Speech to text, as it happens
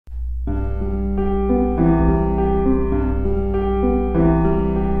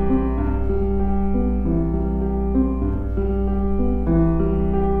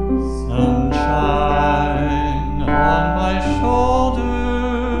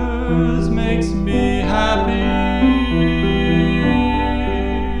makes me happy.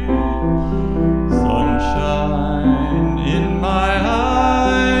 Sunshine in my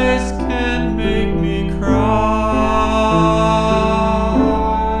eyes can make me cry.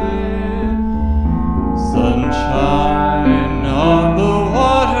 Sunshine on the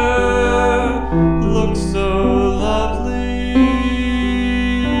water looks so lovely.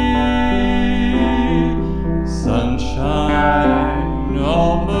 Sunshine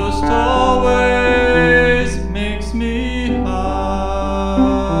almost always makes me high.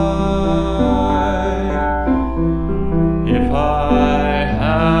 If I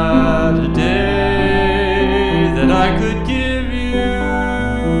had a day that I could give you,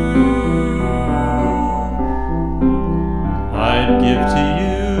 I'd give to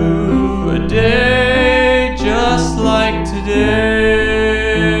you a day just like today.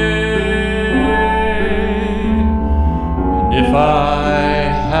 And if I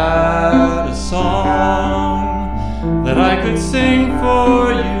had a song that I could sing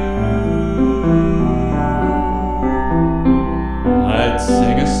for you, I'd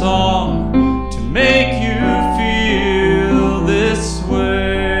sing a song to make you feel this way.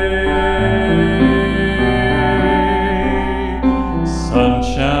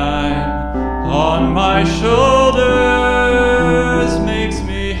 Sunshine on my shoulders makes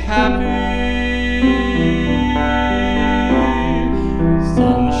me happy.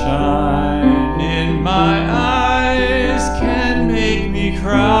 Sunshine in my eyes can make me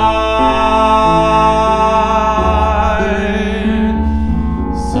cry.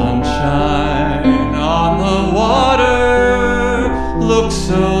 Sunshine on the water looks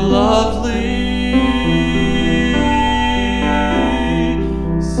so lovely.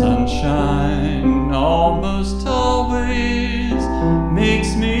 Sunshine almost always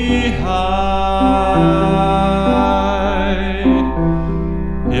makes me high.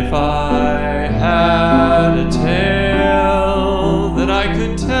 If I had a tale that I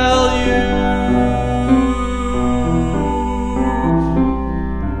could tell you,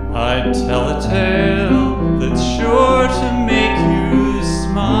 I'd tell a tale that's sure to make you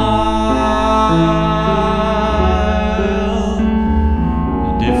smile.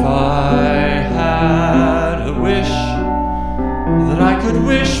 And if I had a wish that I could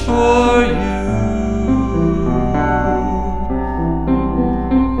wish for you,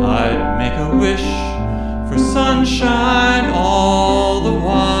 I'd make a wish for sunshine all the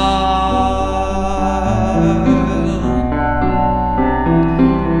while.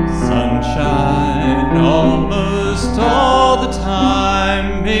 Sunshine almost all the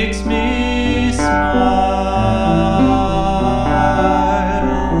time makes me smile.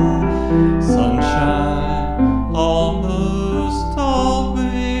 Sunshine almost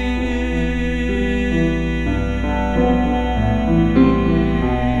always.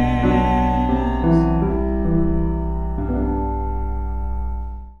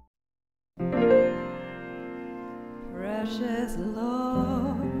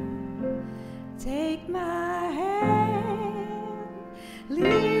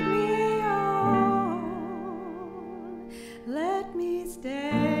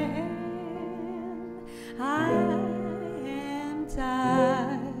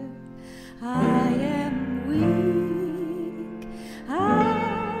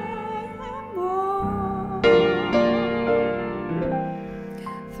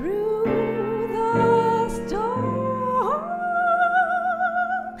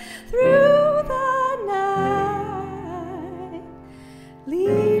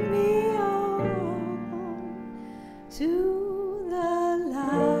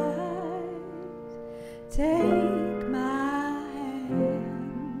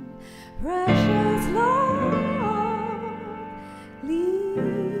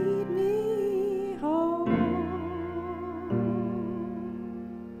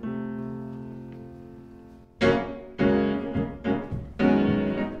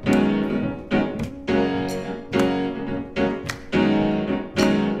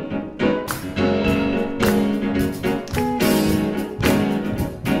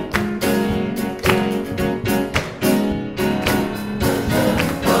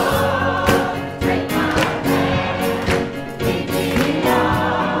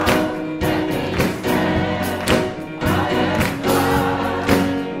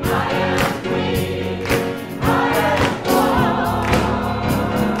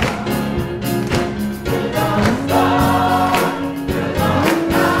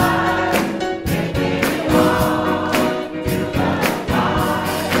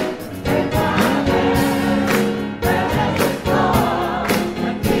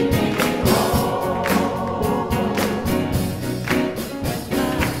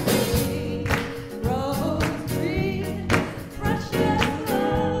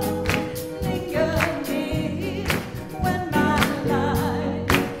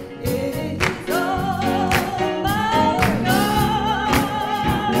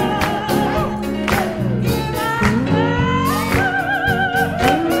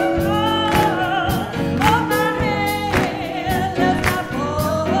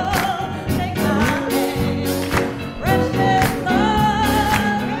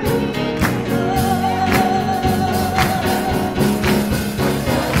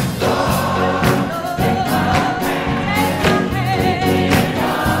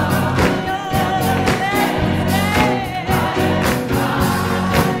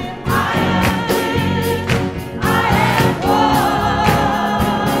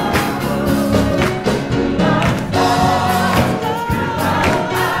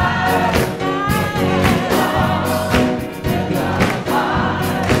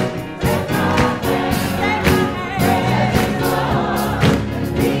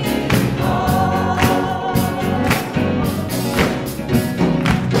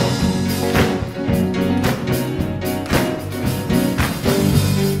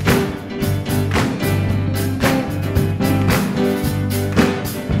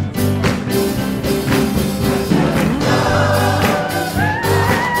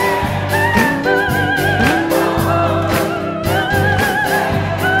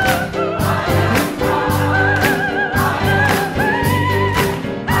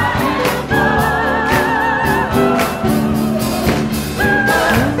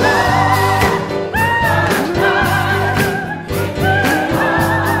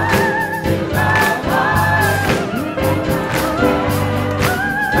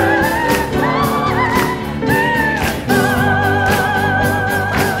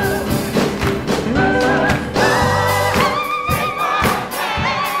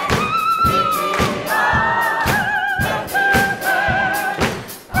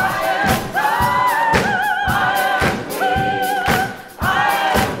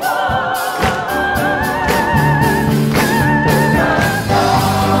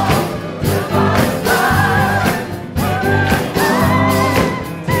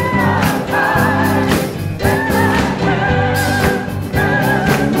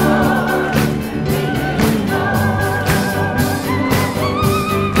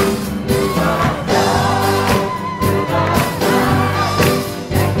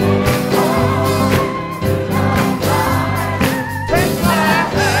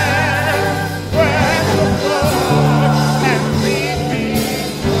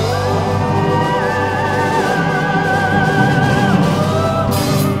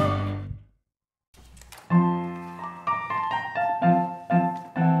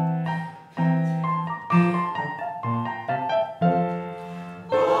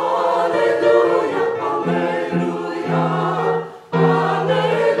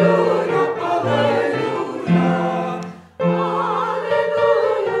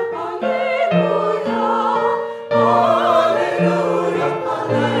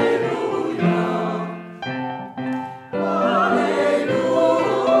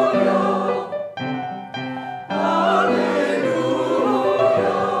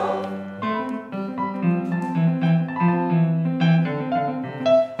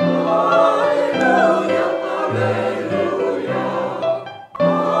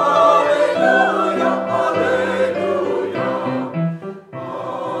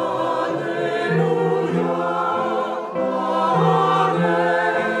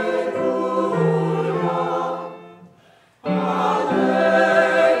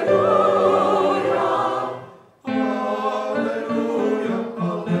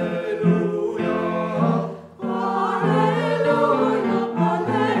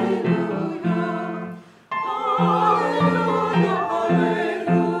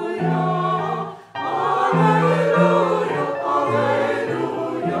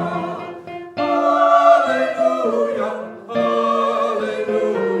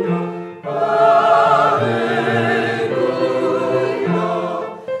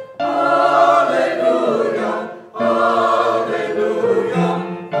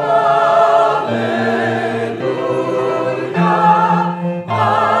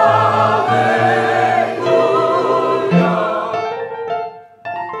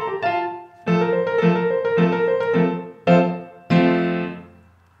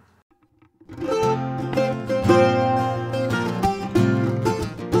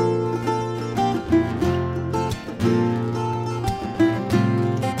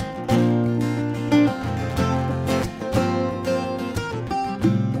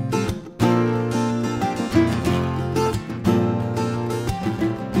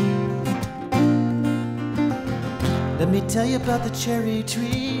 Let me tell you about the cherry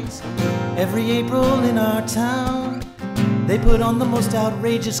trees. Every April in our town, they put on the most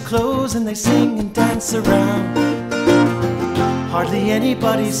outrageous clothes and they sing and dance around. Hardly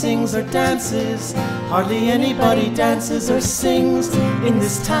anybody sings or dances, hardly anybody dances or sings in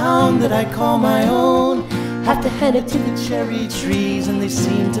this town that I call my own. Have to hand it to the cherry trees, and they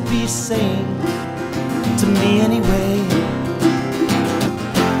seem to be saying, to me anyway,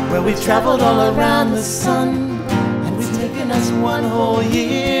 well, we've traveled all around the sun, and we've taken us one whole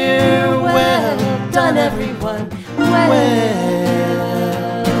year. Well done, everyone. Well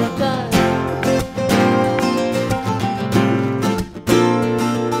done.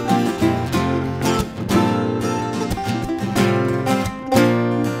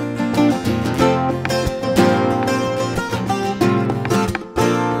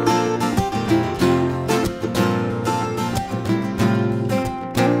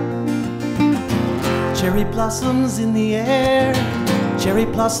 Cherry blossoms in the air, cherry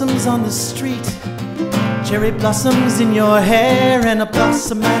blossoms on the street, cherry blossoms in your hair and a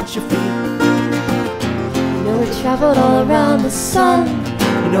blossom at your feet. You know we traveled all around the sun,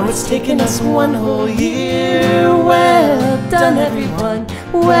 you know it's taken us one whole year. Well done, everyone.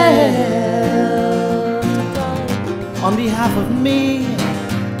 Well done. On behalf of me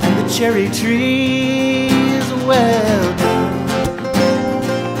and the cherry trees, well done.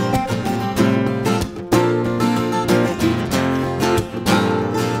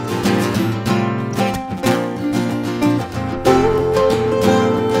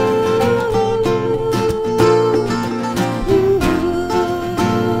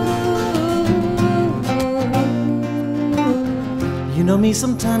 You know me,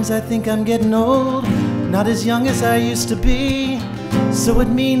 sometimes I think I'm getting old, not as young as I used to be. So it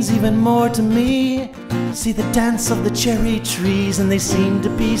means even more to me. See the dance of the cherry trees, and they seem to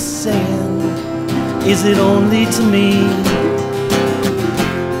be saying, is it only to me?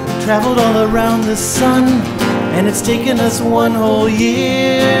 Traveled all around the sun, and it's taken us one whole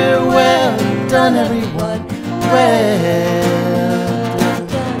year. Well done, everyone. Well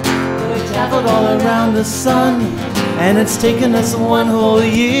done. We traveled all around the sun, and it's taken us one whole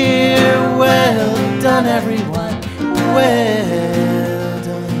year. Well done, everyone. Well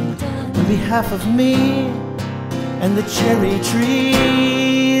done. On behalf of me and the cherry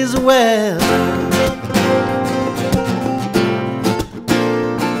trees, well done.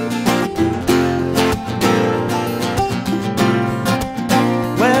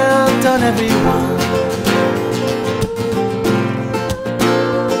 Well done, everyone.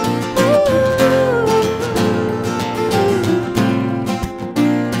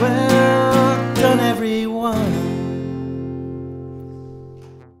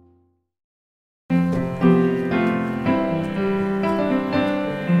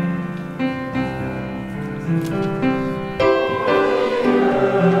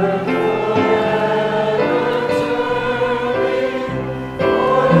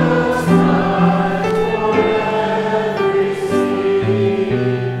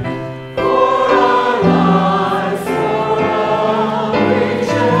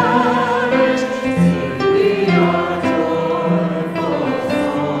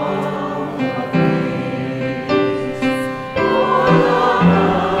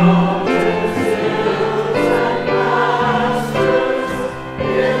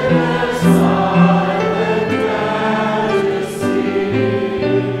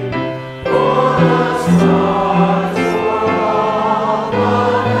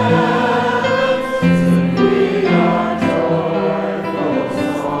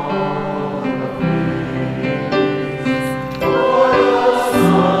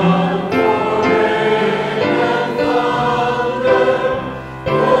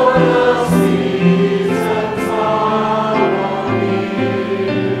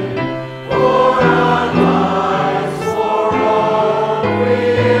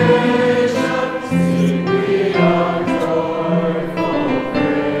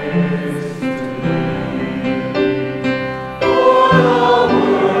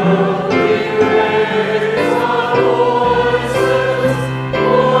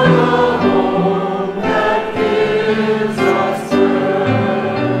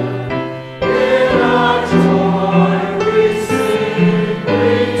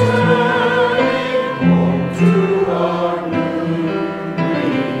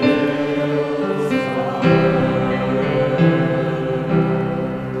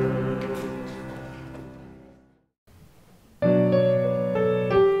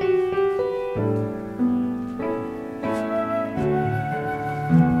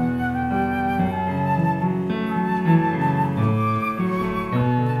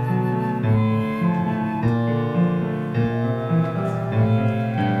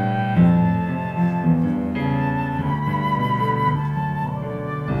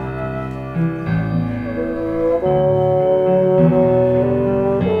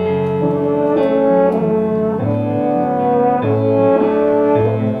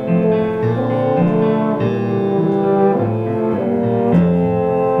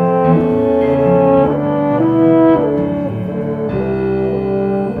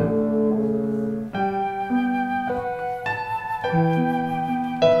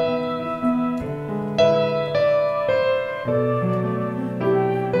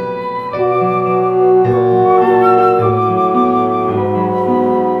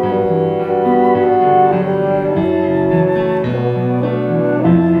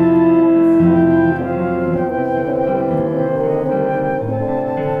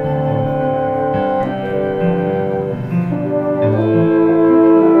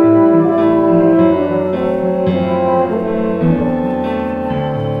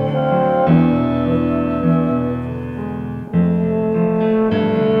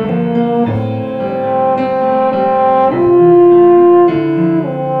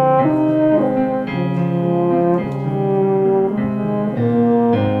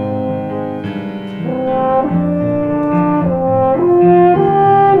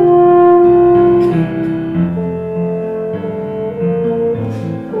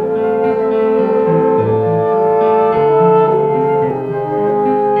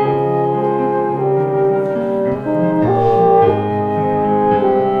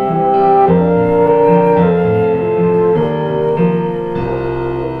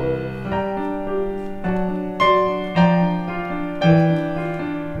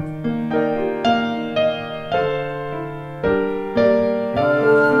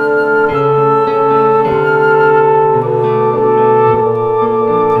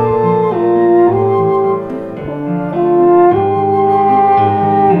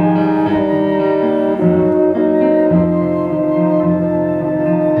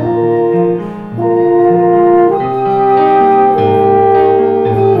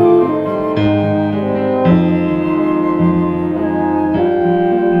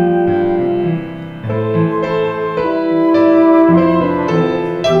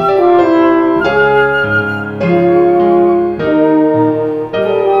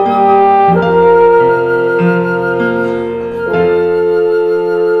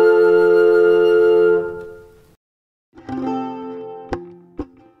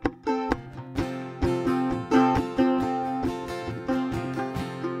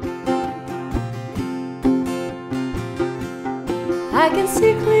 I can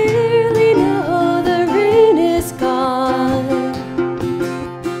see clearly now the rain is gone.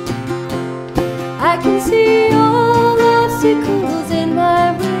 I can see all obstacles in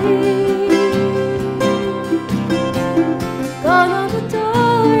my way. Gone are the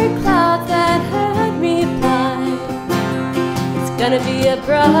dark clouds that had me blind. It's gonna be a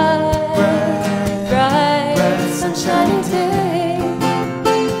bright, bright, sunshiny day.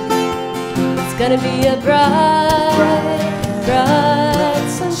 It's gonna be a bright, bright,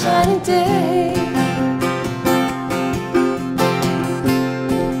 sunshiny day.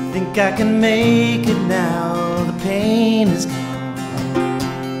 Think I can make it now, the pain is gone.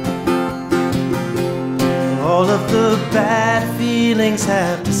 All of the bad feelings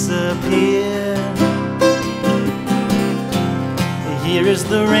have disappeared. Here is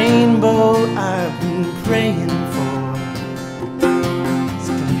the rainbow I've been praying for. It's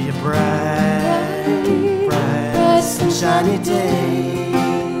gonna be a bright, bright, sunshiny day.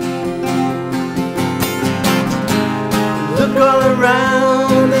 Look all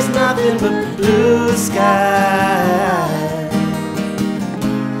around, there's nothing but blue sky.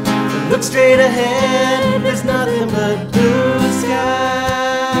 Look straight ahead, there's nothing but blue sky.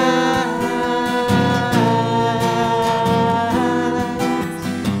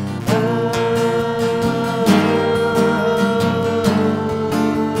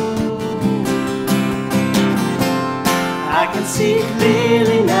 I can see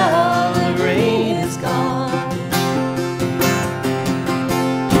clearly now, the rain is gone.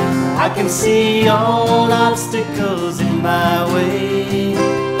 I can see all obstacles in my way.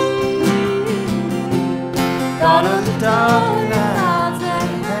 Gone are the dark clouds that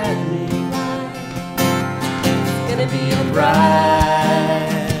had me blind. It's gonna be a bright,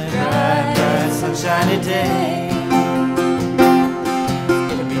 bright, bright, sunshiny day. It's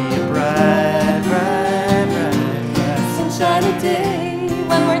gonna be a bright, bright, bright, bright, sunshiny day.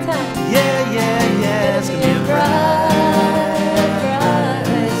 One more time. Yeah, yeah, yeah. It's gonna be a bright,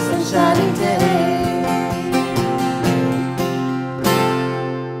 bright, sunshiny day.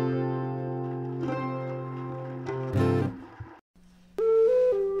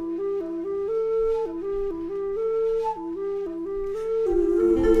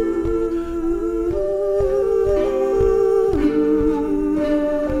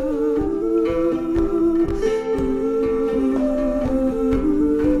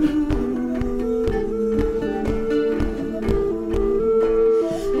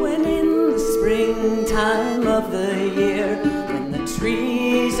 When in the springtime of the year, when the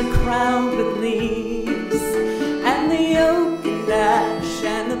trees are crowned with leaves, and the oak and ash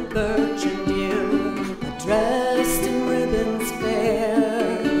and the birch and yew are dressed in ribbons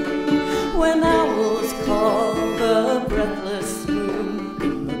fair, when owls call the breathless moon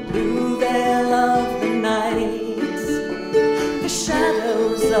in the blue veil of the night, the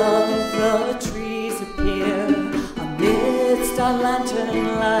shadows of the trees appear amidst our lantern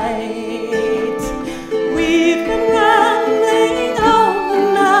light. We've been rambling all the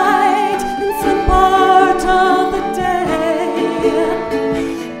night in some part of the day,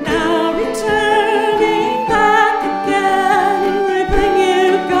 now returning back again, we bring you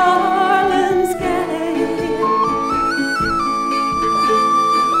garlands gay.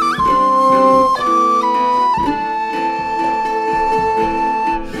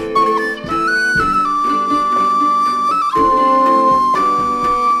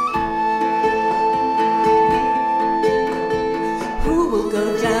 Who will go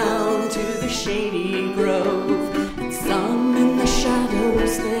down to the shady grove and summon the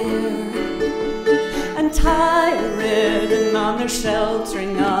shadows there, and tie a ribbon on their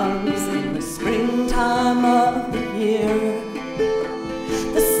sheltering arms in the springtime of the year?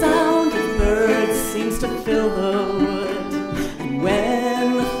 The sound of birds seems to fill the wood, and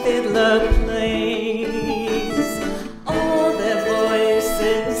when the fiddler plays, all their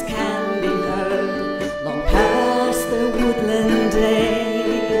voices can be heard long past their woodland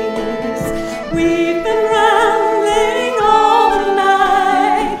days. We've been rambling all the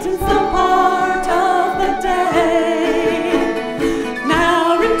night in some part of the day,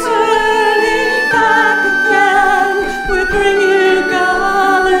 now returning back again, we bring you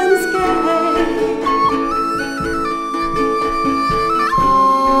garlands gay.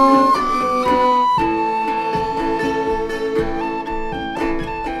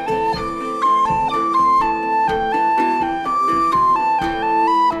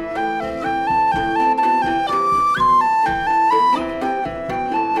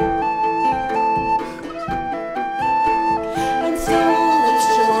 And so let's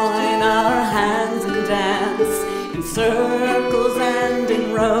join our hands and dance in circles and in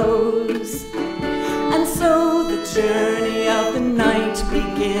rows. And so the journey of the night night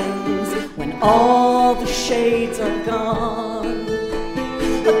begins, when all the shades are gone.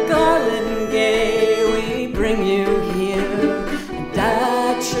 A garland gay we bring you here, and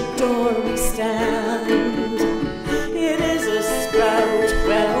at your door we stand. It is a sprout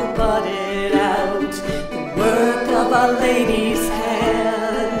well budded out, the work of Our Lady's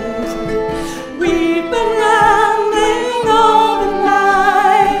hand. We've been rambling all the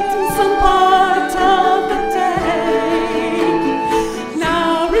night in some part of the day,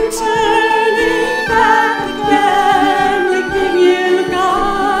 now returning back again, we bring you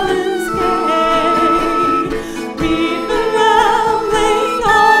garlands gay. We've been rambling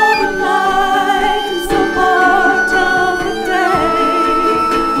all the night in some part of the day,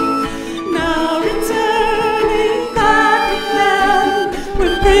 now returning back again, we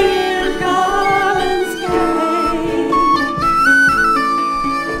bring you garlands gay.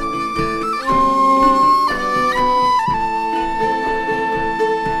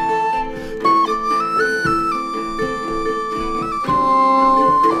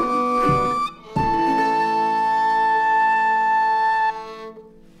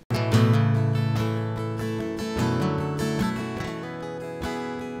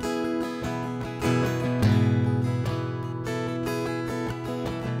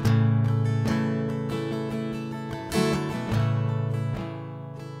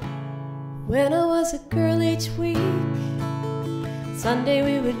 When I was a girl each week, Sunday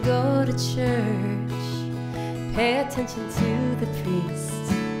we would go to church, pay attention to the priest.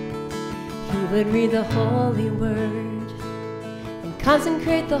 He would read the holy word and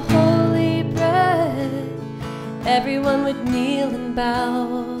consecrate the holy bread. Everyone would kneel and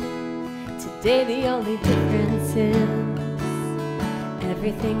bow. Today the only difference is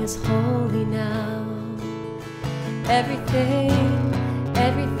everything is holy now. Everything,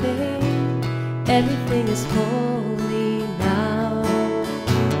 everything, everything is holy now.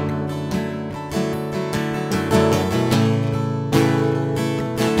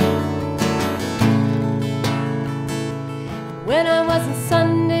 When I was in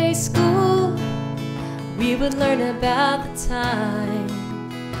Sunday school, we would learn about the time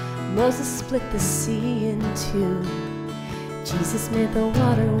Moses split the sea in two, Jesus made the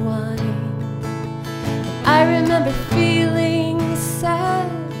water wine. I remember feeling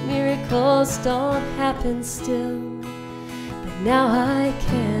sad, miracles don't happen still, but now I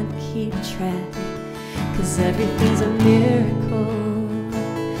can't keep track, 'cause everything's a miracle.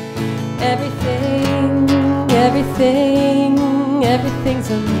 Everything, everything, everything's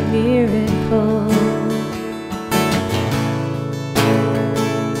a miracle.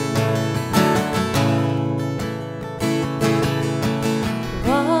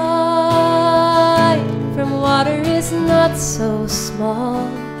 Water is not so small,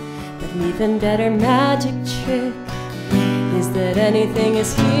 but an even better magic trick is that anything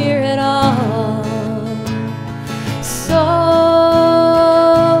is here at all. So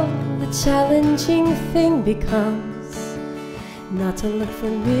the challenging thing becomes not to look for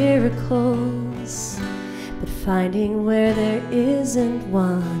miracles, but finding where there isn't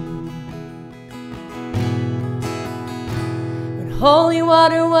one. When holy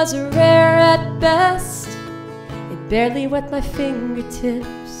water was rare at best, barely wet my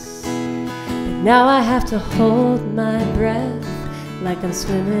fingertips, but now I have to hold my breath like I'm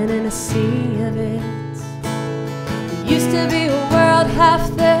swimming in a sea of it. There used to be a world half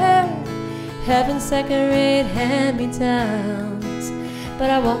there, heaven's second-rate hand-me-downs, but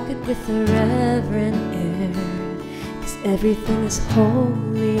I walk it with a reverent air, 'cause everything is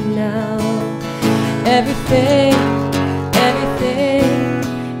holy now. Everything, everything,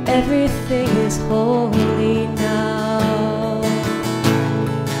 everything is holy now.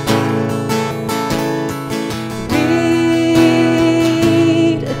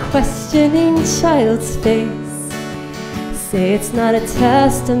 Questioning child's face, say it's not a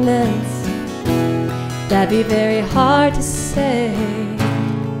testament, that'd be very hard to say.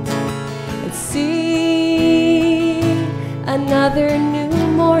 And see another new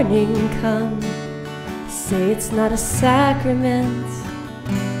morning come, say it's not a sacrament,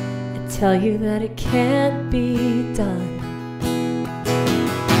 and tell you that it can't be done.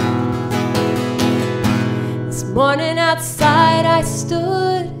 This morning outside I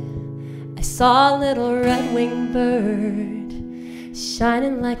stood, I saw a little red-winged bird,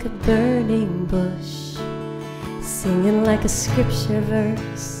 shining like a burning bush, singing like a scripture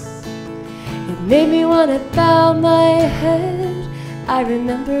verse. It made me want to bow my head. I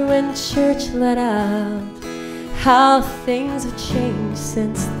remember when church let out, how things have changed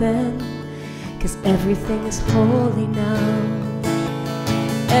since then, 'cause everything is holy now.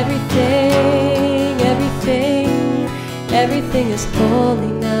 Everything, everything, everything is holy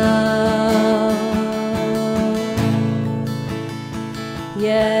now.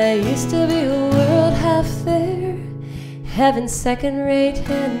 Yeah, it used to be a world half there, heaven's second-rate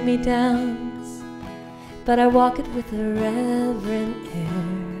hand-me-downs, but I walk it with a reverent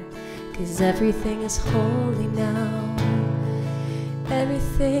air, 'cause everything is holy now.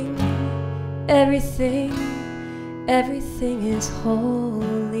 Everything, everything, everything is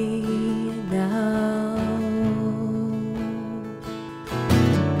holy now.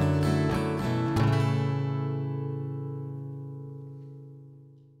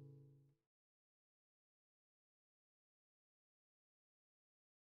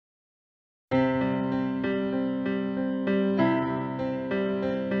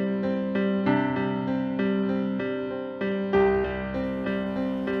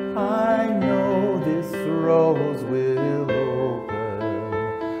 I know this rose will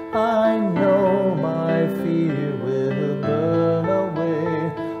open. I know my fear will burn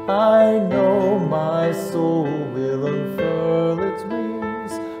away. I know my soul will unfurl its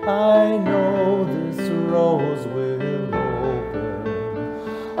wings. I know this rose will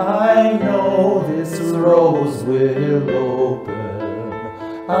open. I know this rose will open.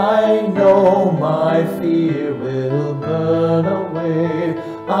 I know my fear will burn away.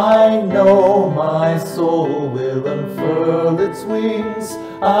 I know my soul will unfurl its wings.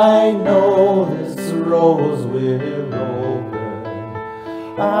 I know this rose will open.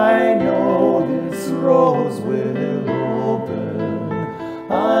 I know this rose will open.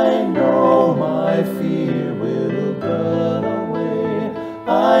 I know my fear will burn away.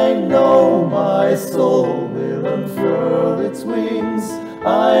 I know my soul will unfurl its wings.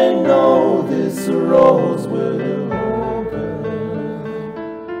 I know this rose will open.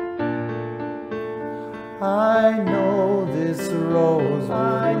 I know this rose will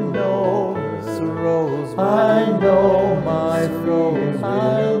I know this rose will I know my rose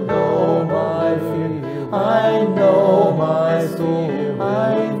I know my fear I know my soul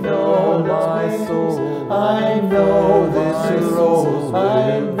I know my soul I know this rose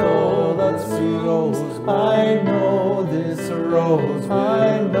I know this rose I know this rose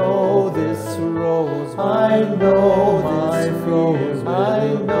I know this rose I know my rose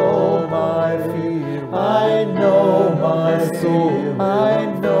I know my fear I know my soul I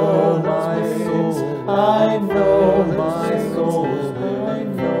know my soul I know my soul I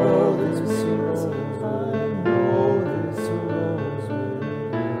know this rose I know this rose will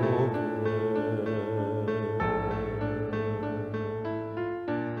open.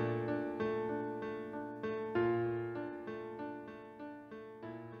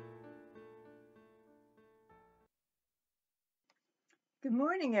 Good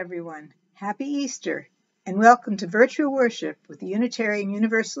morning, everyone. Happy Easter, and welcome to Virtual Worship with the Unitarian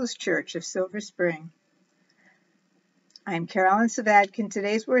Universalist Church of Silver Spring. I am Carolyn Savadkin,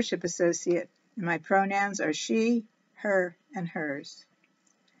 today's worship associate, and my pronouns are she, her, and hers.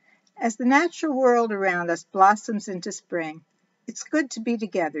 As the natural world around us blossoms into spring, it's good to be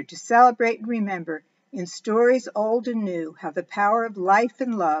together to celebrate and remember in stories old and new how the power of life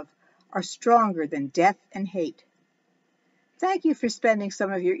and love are stronger than death and hate. Thank you for spending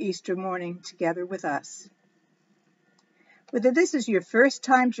some of your Easter morning together with us. Whether this is your first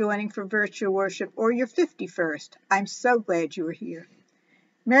time joining for virtual worship or your 51st, I'm so glad you are here.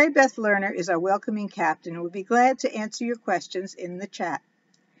 Mary Beth Lerner is our welcoming captain and will be glad to answer your questions in the chat.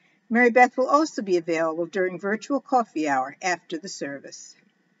 Mary Beth will also be available during virtual coffee hour after the service.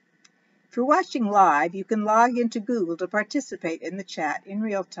 If you're watching live, you can log into Google to participate in the chat in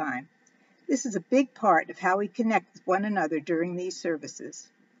real time. This is a big part of how we connect with one another during these services.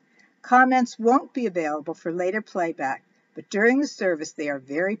 Comments won't be available for later playback, but during the service they are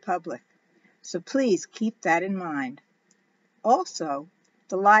very public, so please keep that in mind. Also,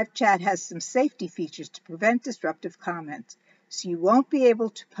 the live chat has some safety features to prevent disruptive comments, so you won't be able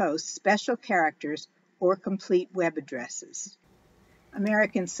to post special characters or complete web addresses.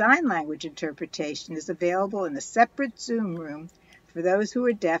 American Sign Language interpretation is available in a separate Zoom room for those who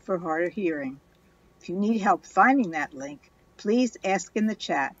are deaf or hard of hearing. If you need help finding that link, please ask in the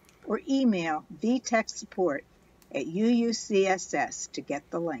chat or email vtechsupport@UUCSS to get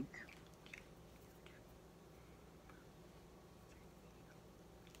the link.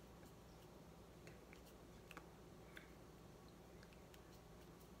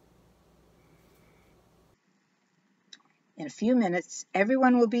 In a few minutes,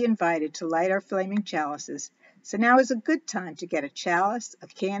 everyone will be invited to light our flaming chalices, so now is a good time to get a chalice, a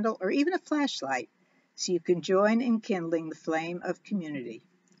candle, or even a flashlight, so you can join in kindling the flame of community.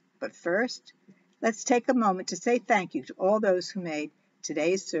 But first, let's take a moment to say thank you to all those who made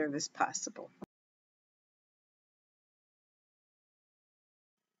today's service possible.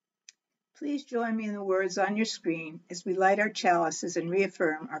 Please join me in the words on your screen as we light our chalices and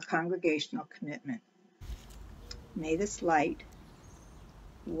reaffirm our congregational commitment. May this light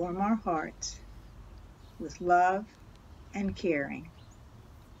warm our hearts with love and caring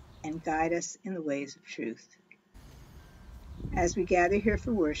and guide us in the ways of truth. As we gather here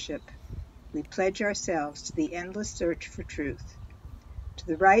for worship, we pledge ourselves to the endless search for truth, to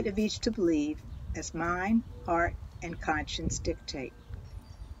the right of each to believe as mind, heart, and conscience dictate,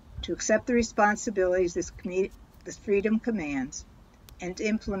 to accept the responsibilities this freedom commands, and to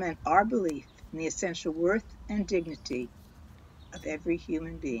implement our belief in the essential worth and dignity of every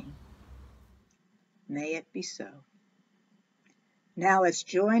human being. May it be so. Now let's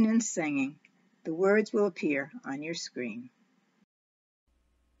join in singing. The words will appear on your screen.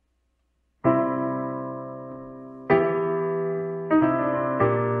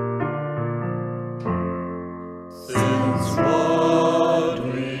 Since what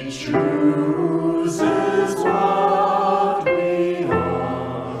we choose is what we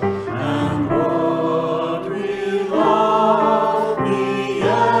are, and what we love we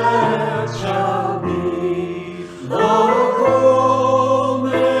yet shall be. The goal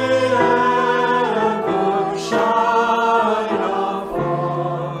may ever shine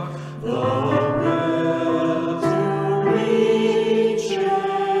afar, the will to reach it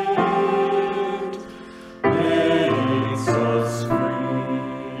makes us free.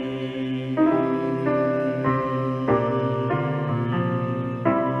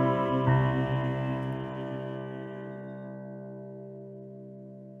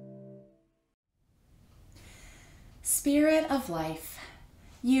 Spirit of life,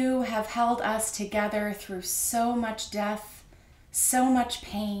 you have held us together through so much death, so much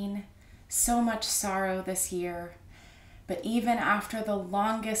pain, so much sorrow this year. But even after the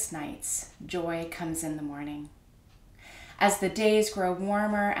longest nights, joy comes in the morning. As the days grow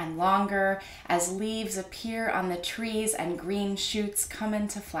warmer and longer, as leaves appear on the trees and green shoots come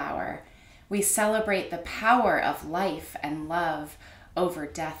into flower, we celebrate the power of life and love over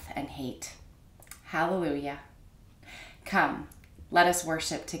death and hate. Hallelujah. Come, let us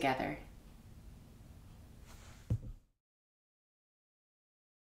worship together.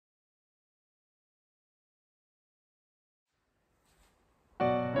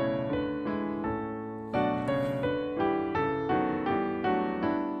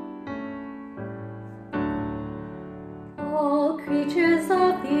 All creatures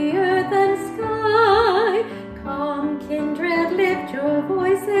of the earth and sky, come kindred, lift your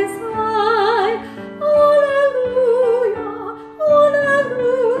voices high. Alleluia,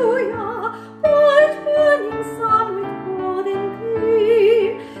 alleluia, bright burning sun with golden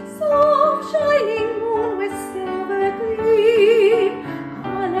gleam, soft shining moon with silver gleam.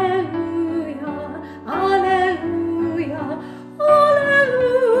 Alleluia, alleluia,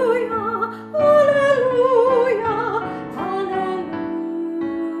 alleluia, alleluia.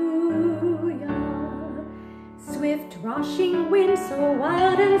 Swift rushing wind so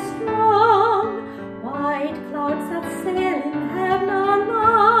wild and strong, white clouds that sail in heaven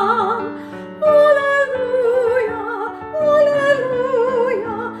along. Alleluia,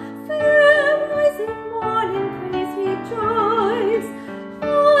 alleluia, fair rising morning, praise rejoice.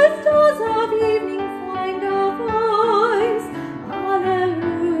 High stars of evening find a voice.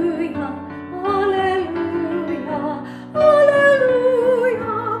 Alleluia, alleluia,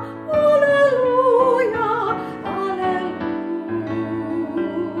 alleluia, alleluia, alleluia.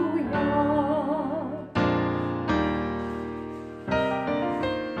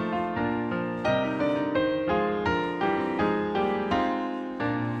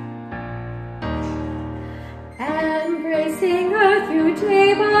 Embracing earth you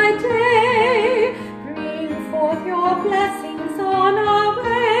day by day, bring forth your blessings on our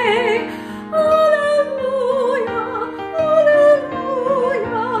way. Alleluia,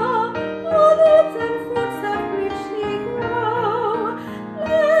 alleluia, olives and fruits that richly grow,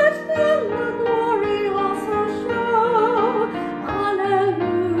 let them the glory also show.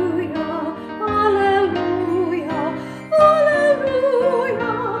 Alleluia, alleluia,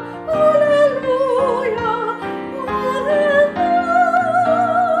 alleluia, alleluia, alleluia.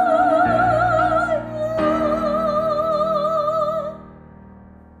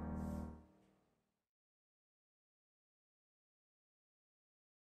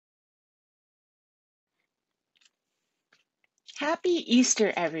 Happy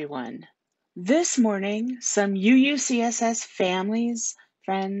Easter, everyone. This morning, some UUCSS families,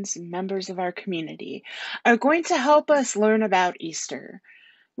 friends, and members of our community are going to help us learn about Easter.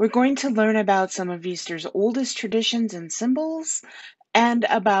 We're going to learn about some of Easter's oldest traditions and symbols and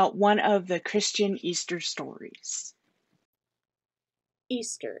about one of the Christian Easter stories.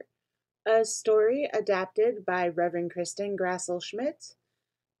 Easter, a story adapted by Reverend Kristin Grassel Schmidt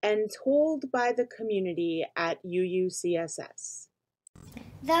and told by the community at UUCSS.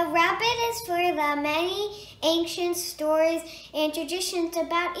 The Rabbit is full of many ancient stories and traditions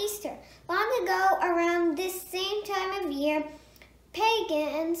about Easter. Long ago, around this same time of year,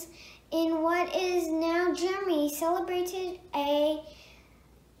 pagans in what is now Germany celebrated a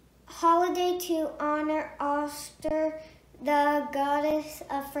holiday to honor Easter, the goddess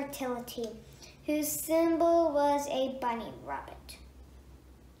of fertility, whose symbol was a bunny rabbit.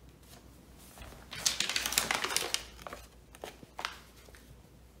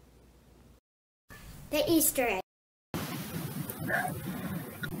 The Easter egg.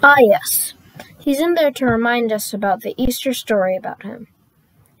 Ah, yes. He's in there to remind us about the Easter story about him.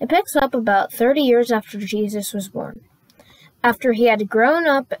 It picks up about 30 years after Jesus was born. After he had grown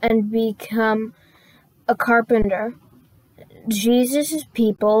up and become a carpenter, Jesus'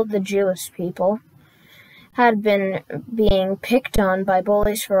 people, the Jewish people, had been being picked on by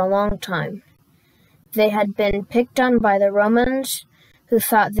bullies for a long time. They had been picked on by the Romans, who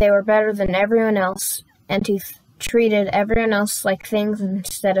thought they were better than everyone else, and who treated everyone else like things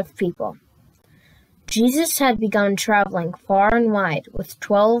instead of people. Jesus had begun traveling far and wide with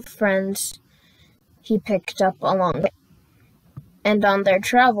 12 friends he picked up along the way. And on their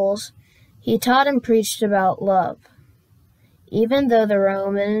travels, he taught and preached about love. Even though the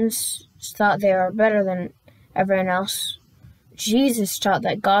Romans thought they were better than everyone else, Jesus taught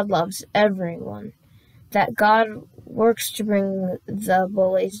that God loves everyone, that God works to bring the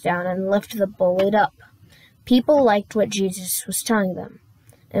bullies down and lift the bullied up. People liked what Jesus was telling them.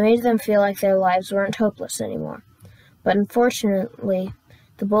 It made them feel like their lives weren't hopeless anymore. But unfortunately,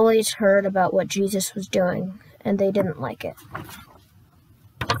 the bullies heard about what Jesus was doing, and they didn't like it.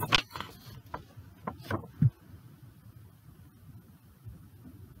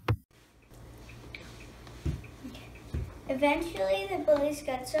 Eventually, the bullies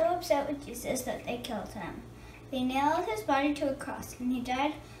got so upset with Jesus that they killed him. They nailed his body to a cross, and he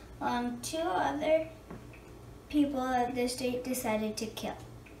died along two other people that the state decided to kill.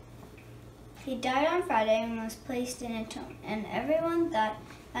 He died on Friday and was placed in a tomb, and everyone thought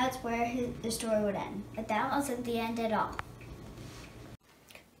that's where the story would end. But that wasn't the end at all.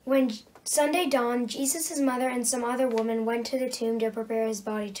 When Sunday dawned, Jesus' mother and some other women went to the tomb to prepare his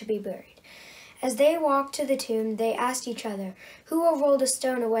body to be buried. As they walked to the tomb, they asked each other, "Who will roll the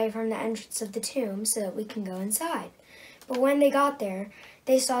stone away from the entrance of the tomb so that we can go inside?" But when they got there,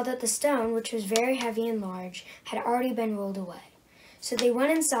 they saw that the stone, which was very heavy and large, had already been rolled away. So they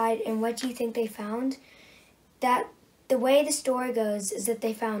went inside, and what do you think they found? That the way the story goes is that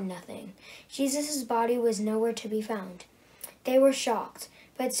they found nothing. Jesus' body was nowhere to be found. They were shocked,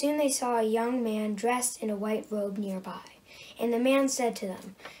 but soon they saw a young man dressed in a white robe nearby. And the man said to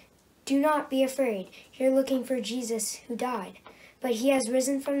them, "Do not be afraid. You're looking for Jesus who died. But he has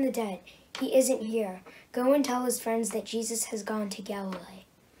risen from the dead. He isn't here. Go and tell his friends that Jesus has gone to Galilee."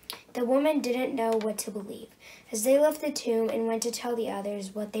 The woman didn't know what to believe, as they left the tomb and went to tell the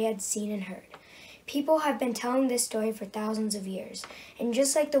others what they had seen and heard. People have been telling this story for thousands of years, and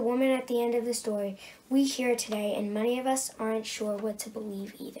just like the woman at the end of the story, we hear it today, and many of us aren't sure what to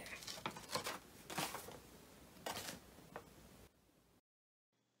believe either.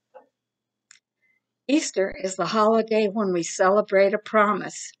 Easter is the holiday when we celebrate a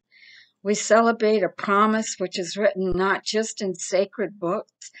promise. We celebrate a promise which is written not just in sacred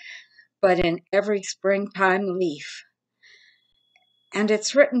books, but in every springtime leaf. And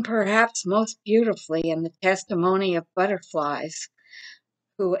it's written perhaps most beautifully in the testimony of butterflies,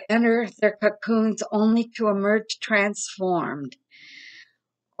 who enter their cocoons only to emerge transformed,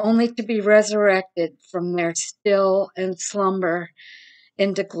 only to be resurrected from their still and slumber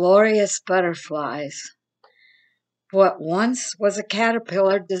into glorious butterflies. What once was a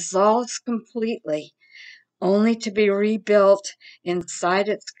caterpillar dissolves completely, only to be rebuilt inside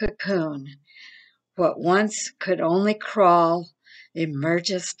its cocoon. What once could only crawl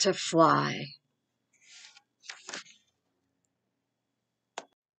emerges to fly.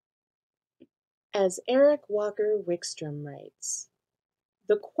 As Eric Walker Wickstrom writes,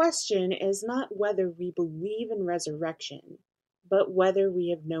 "The question is not whether we believe in resurrection, but whether we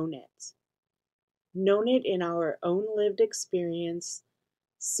have known it. Known it in our own lived experience,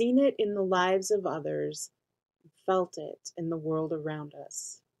 seen it in the lives of others, felt it in the world around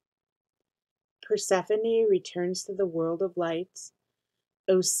us. Persephone returns to the world of light.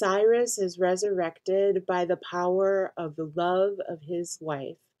 Osiris is resurrected by the power of the love of his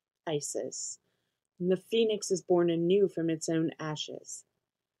wife, Isis, and the phoenix is born anew from its own ashes.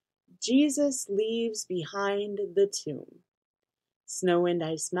 Jesus leaves behind the tomb. Snow and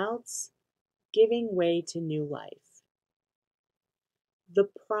ice melts, giving way to new life. The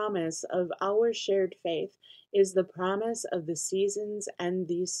promise of our shared faith is the promise of the seasons and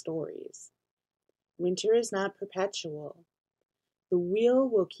these stories. Winter is not perpetual. The wheel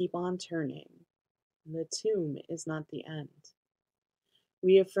will keep on turning. The tomb is not the end.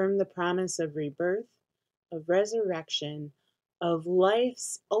 We affirm the promise of rebirth, of resurrection, of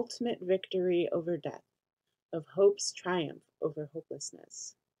life's ultimate victory over death, of hope's triumph over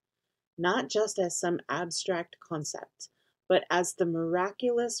hopelessness. Not just as some abstract concept, but as the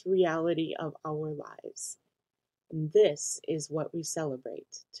miraculous reality of our lives. And this is what we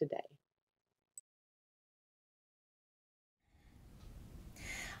celebrate today.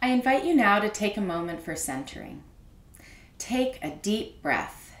 I invite you now to take a moment for centering. Take a deep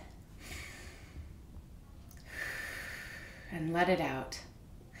breath and let it out.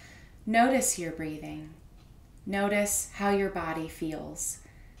 Notice your breathing. Notice how your body feels.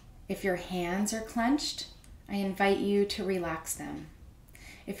 If your hands are clenched, I invite you to relax them.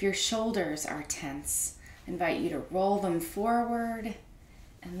 If your shoulders are tense, I invite you to roll them forward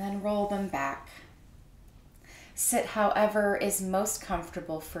and then roll them back. Sit however is most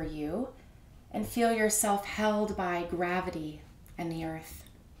comfortable for you and feel yourself held by gravity and the earth.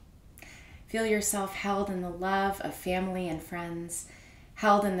 Feel yourself held in the love of family and friends,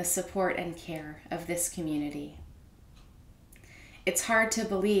 held in the support and care of this community. It's hard to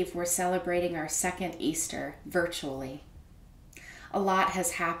believe we're celebrating our second Easter virtually. A lot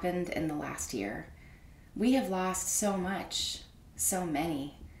has happened in the last year. We have lost so much, so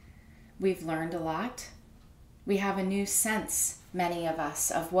many. We've learned a lot. We have a new sense, many of us,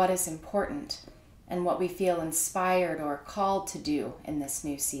 of what is important and what we feel inspired or called to do in this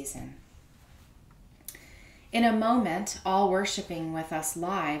new season. In a moment, all worshiping with us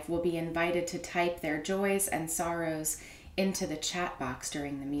live will be invited to type their joys and sorrows into the chat box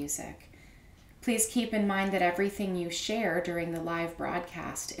during the music. Please keep in mind that everything you share during the live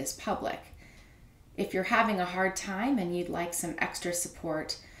broadcast is public. If you're having a hard time and you'd like some extra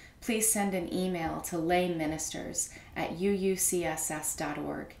support, please send an email to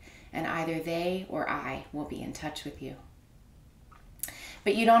layministers@uucss.org, and either they or I will be in touch with you.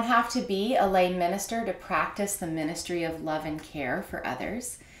 But you don't have to be a lay minister to practice the ministry of love and care for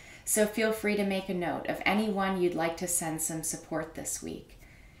others, so feel free to make a note of anyone you'd like to send some support this week.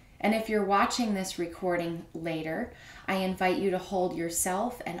 And if you're watching this recording later, I invite you to hold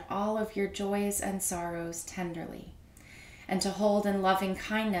yourself and all of your joys and sorrows tenderly, and to hold in loving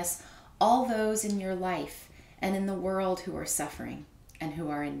kindness all those in your life and in the world who are suffering and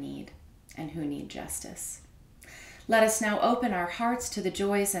who are in need and who need justice. Let us now open our hearts to the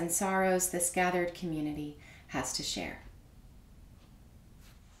joys and sorrows this gathered community has to share.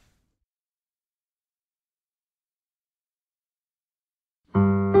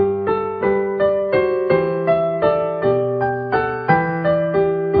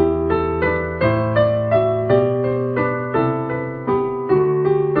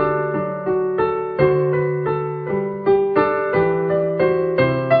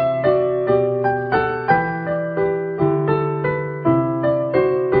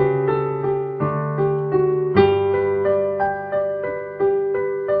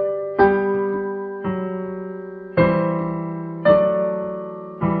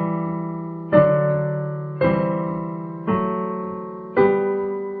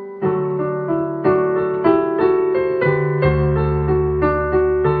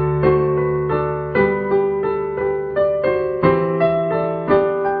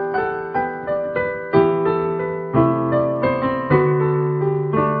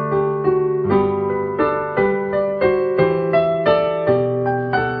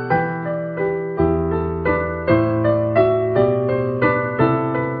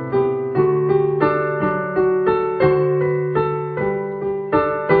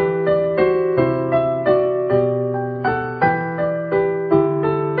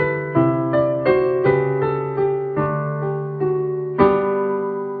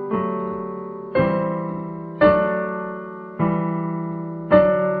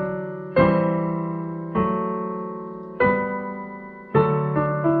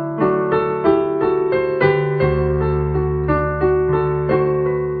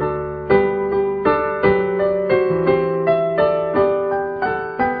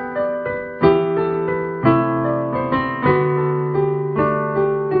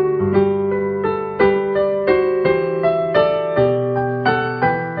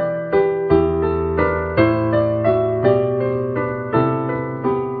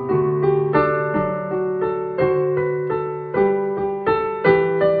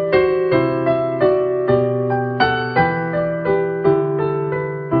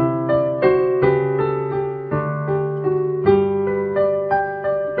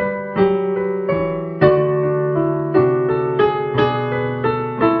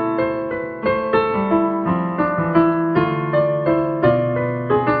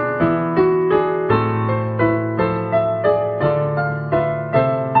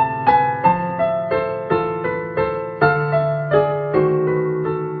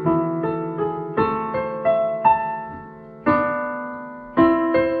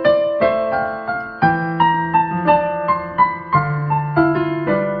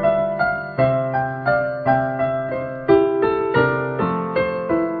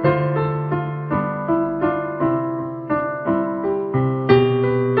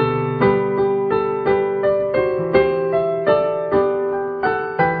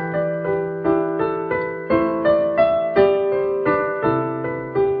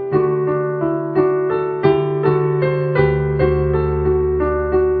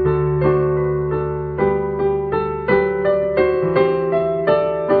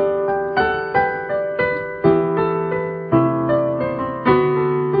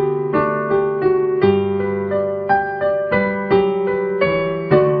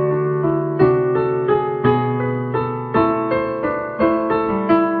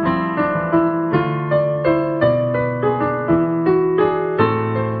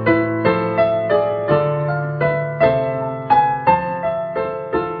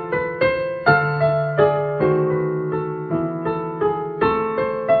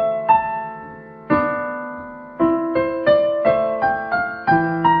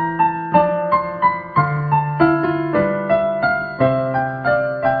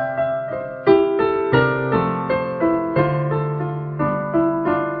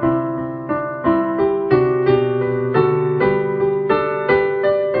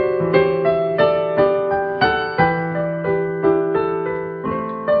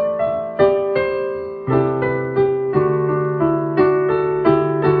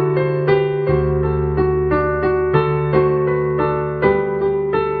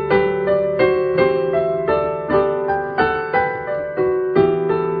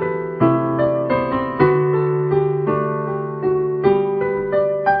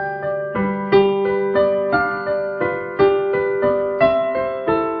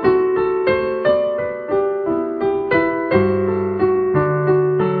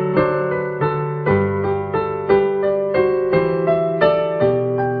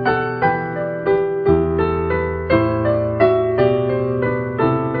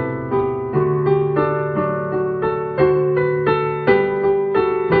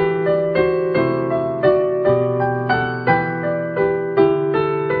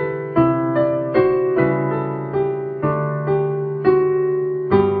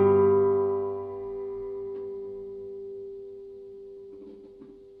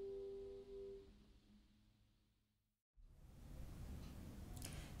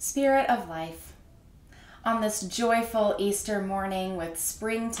 Spirit of life, on this joyful Easter morning with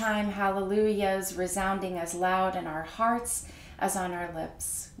springtime hallelujahs resounding as loud in our hearts as on our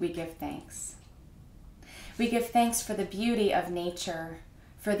lips, we give thanks. We give thanks for the beauty of nature,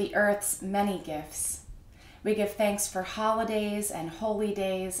 for the earth's many gifts. We give thanks for holidays and holy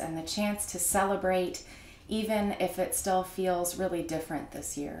days and the chance to celebrate, even if it still feels really different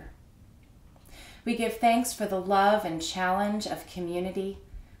this year. We give thanks for the love and challenge of community,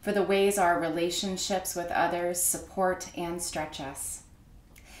 for the ways our relationships with others support and stretch us,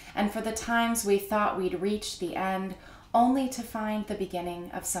 and for the times we thought we'd reach the end only to find the beginning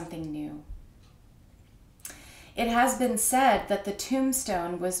of something new. It has been said that the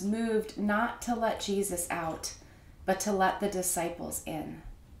tombstone was moved not to let Jesus out, but to let the disciples in.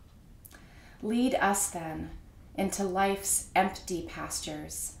 Lead us then into life's empty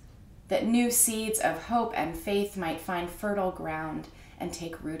pastures, that new seeds of hope and faith might find fertile ground and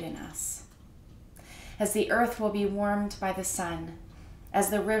take root in us. As the earth will be warmed by the sun, as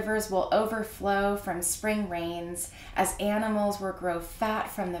the rivers will overflow from spring rains, as animals will grow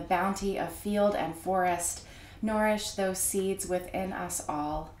fat from the bounty of field and forest, nourish those seeds within us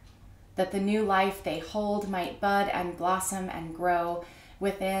all, that the new life they hold might bud and blossom and grow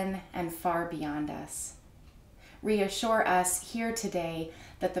within and far beyond us. Reassure us here today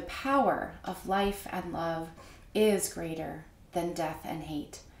that the power of life and love is greater than death and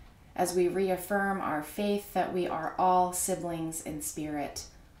hate, as we reaffirm our faith that we are all siblings in spirit,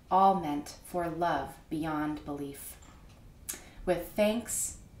 all meant for love beyond belief. With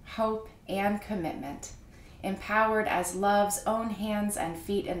thanks, hope, and commitment, empowered as love's own hands and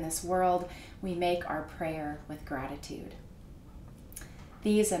feet in this world, we make our prayer with gratitude.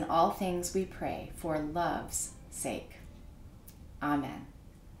 These and all things we pray for love's sake. Amen.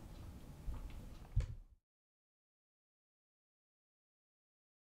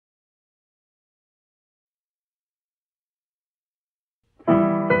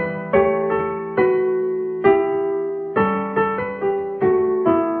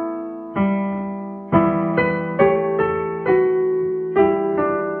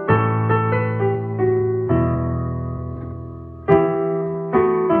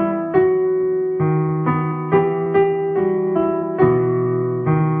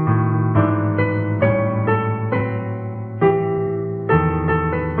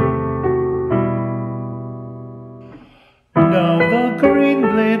 Now the green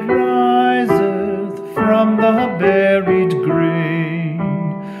blade riseth from the buried grain,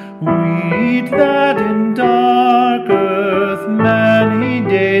 weed that in dark earth many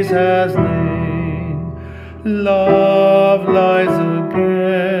days has lain. Love lies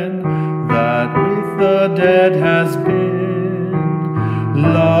again, that with the dead has been.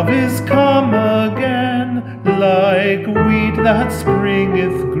 Love is come again, like wheat that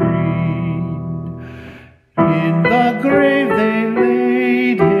springeth green. In the grave they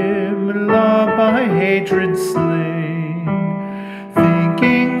laid him, love by hatred slain,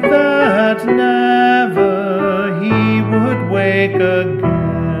 thinking that never he would wake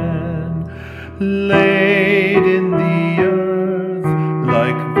again. Laid in the earth,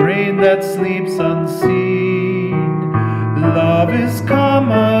 like grain that sleeps unseen. Love is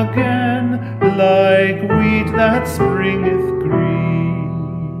come again, like wheat that springeth green.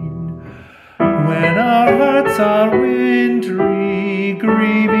 When our hearts are wintry,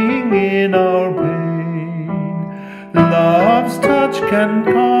 grieving in our pain, love's touch can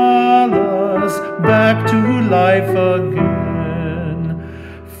call us back to life again.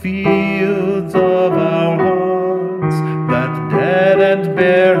 Fields of our hearts that dead and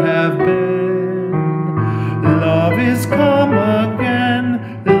bare have been, love is come again,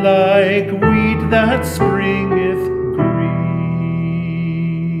 like wheat that springeth green.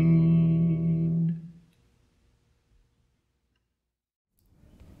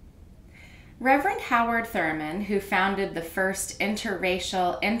 Reverend Howard Thurman, who founded the first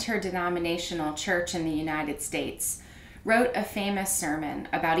interracial, interdenominational church in the United States, wrote a famous sermon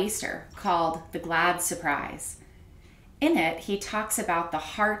about Easter called The Glad Surprise. In it, he talks about the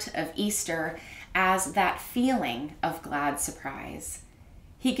heart of Easter as that feeling of glad surprise.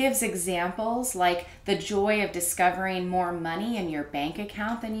 He gives examples like the joy of discovering more money in your bank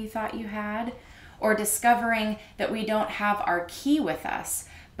account than you thought you had, or discovering that we don't have our key with us,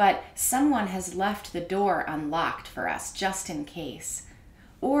 but someone has left the door unlocked for us just in case,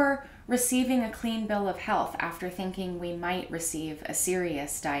 or receiving a clean bill of health after thinking we might receive a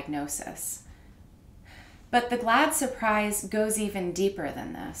serious diagnosis. But the glad surprise goes even deeper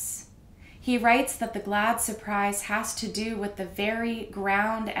than this. He writes that the glad surprise has to do with the very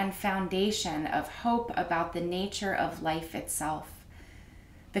ground and foundation of hope about the nature of life itself.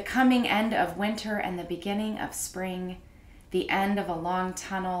 the coming end of winter and the beginning of spring, the end of a long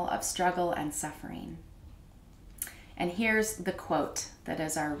tunnel of struggle and suffering. And here's the quote that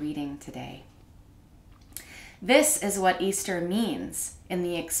is our reading today. This is what Easter means in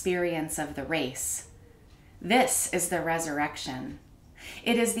the experience of the race. This is the resurrection.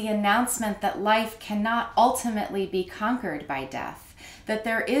 It is the announcement that life cannot ultimately be conquered by death, that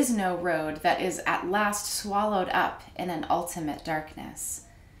there is no road that is at last swallowed up in an ultimate darkness,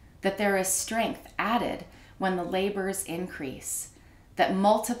 that there is strength added when the labors increase, that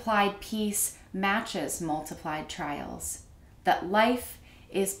multiplied peace matches multiplied trials, that life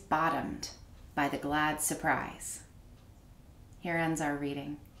is bottomed by the glad surprise. Here ends our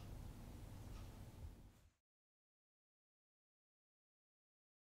reading.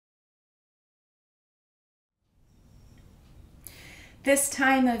 This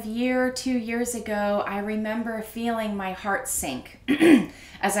time of year, 2 years ago, I remember feeling my heart sink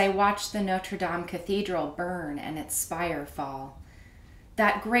as I watched the Notre Dame Cathedral burn and its spire fall.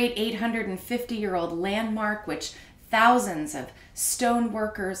 That great 850-year-old landmark which thousands of stone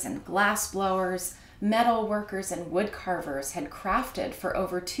workers and glass blowers, metal workers and wood carvers had crafted for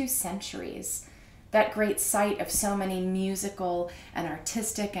over 2 centuries. That great site of so many musical and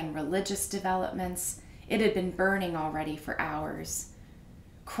artistic and religious developments, it had been burning already for hours.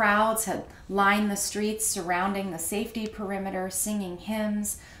 Crowds had lined the streets surrounding the safety perimeter, singing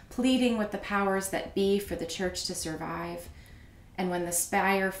hymns, pleading with the powers that be for the church to survive. And when the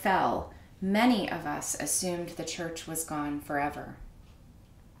spire fell, many of us assumed the church was gone forever.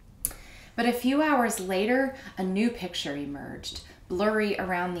 But a few hours later, a new picture emerged, blurry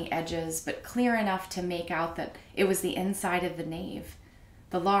around the edges, but clear enough to make out that it was the inside of the nave,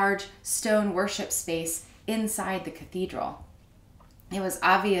 the large stone worship space inside the cathedral. It was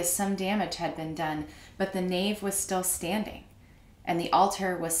obvious some damage had been done, but the nave was still standing, and the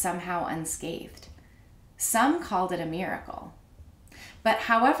altar was somehow unscathed. Some called it a miracle. But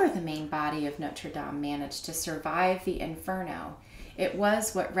however the main body of Notre Dame managed to survive the inferno, it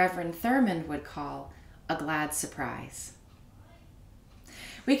was what Reverend Thurmond would call a glad surprise.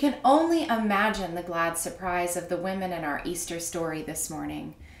 We can only imagine the glad surprise of the women in our Easter story this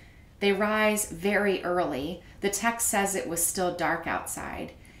morning. They rise very early. The text says it was still dark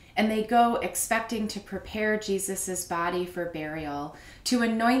outside. And they go expecting to prepare Jesus' body for burial, to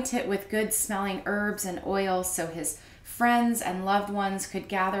anoint it with good-smelling herbs and oils so his friends and loved ones could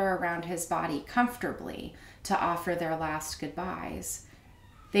gather around his body comfortably to offer their last goodbyes.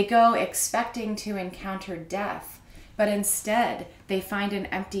 They go expecting to encounter death, but instead they find an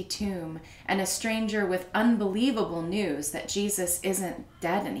empty tomb and a stranger with unbelievable news that Jesus isn't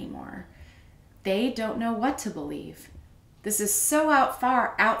dead anymore. They don't know what to believe. This is so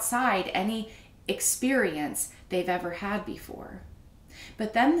far outside any experience they've ever had before.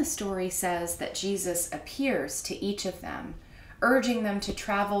 But then the story says that Jesus appears to each of them, urging them to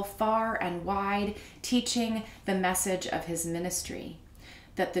travel far and wide, teaching the message of his ministry,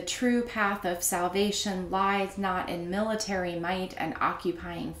 that the true path of salvation lies not in military might and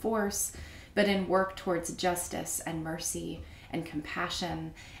occupying force, but in work towards justice and mercy and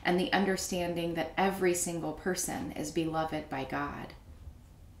compassion and the understanding that every single person is beloved by God.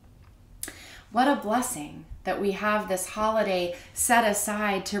 What a blessing that we have this holiday set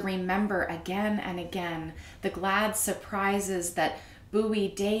aside to remember again and again the glad surprises that buoy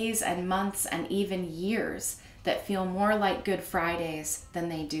days and months and even years that feel more like Good Fridays than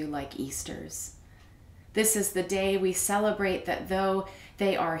they do like Easters. This is the day we celebrate that though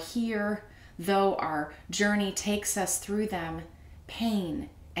they are here, though our journey takes us through them, pain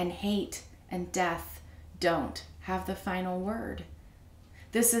and hate and death don't have the final word.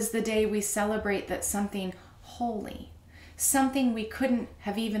 This is the day we celebrate that something holy, something we couldn't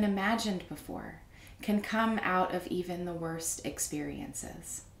have even imagined before, can come out of even the worst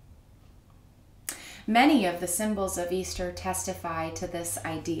experiences. Many of the symbols of Easter testify to this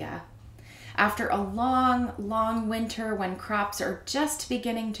idea. After a long, long winter when crops are just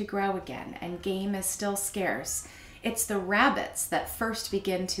beginning to grow again and game is still scarce, it's the rabbits that first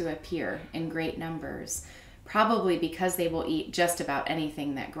begin to appear in great numbers, probably because they will eat just about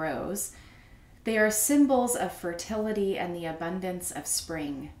anything that grows. They are symbols of fertility and the abundance of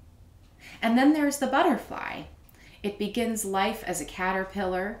spring. And then there's the butterfly. It begins life as a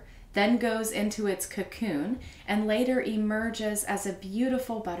caterpillar, then goes into its cocoon, and later emerges as a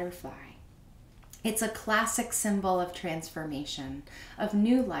beautiful butterfly. It's a classic symbol of transformation, of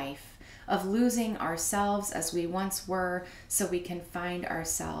new life, of losing ourselves as we once were so we can find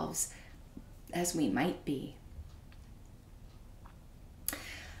ourselves as we might be.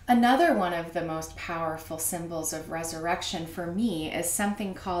 Another one of the most powerful symbols of resurrection for me is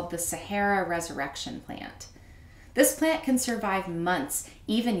something called the Sahara resurrection plant. This plant can survive months,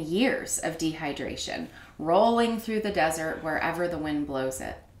 even years of dehydration, rolling through the desert wherever the wind blows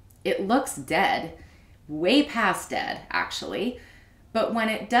it. It looks dead, way past dead, actually, but when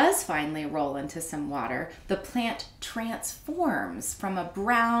it does finally roll into some water, the plant transforms from a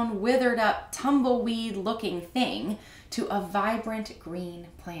brown, withered up, tumbleweed-looking thing to a vibrant green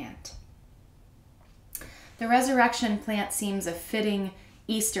plant. The resurrection plant seems a fitting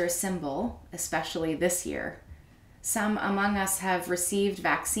Easter symbol, especially this year. Some among us have received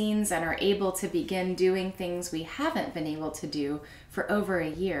vaccines and are able to begin doing things we haven't been able to do for over a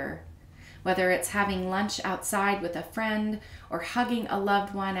year. Whether it's having lunch outside with a friend, or hugging a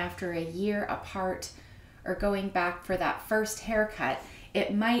loved one after a year apart, or going back for that first haircut,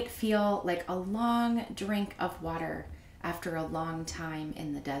 it might feel like a long drink of water after a long time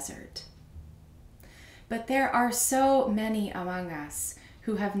in the desert. But there are so many among us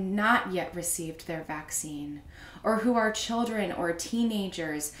who have not yet received their vaccine, or who are children or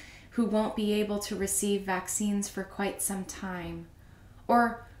teenagers who won't be able to receive vaccines for quite some time,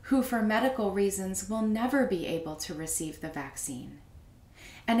 or who for medical reasons will never be able to receive the vaccine.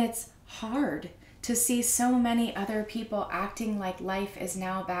 And it's hard to see so many other people acting like life is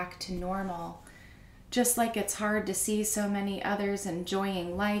now back to normal, just like it's hard to see so many others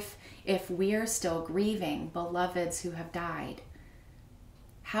enjoying life if we're still grieving beloveds who have died.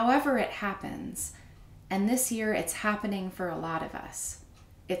 However it happens, and this year it's happening for a lot of us,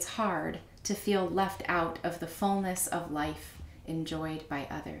 it's hard to feel left out of the fullness of life enjoyed by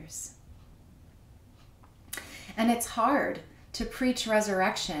others. And it's hard to preach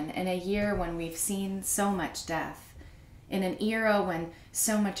resurrection in a year when we've seen so much death, in an era when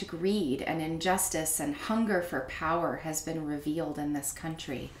so much greed and injustice and hunger for power has been revealed in this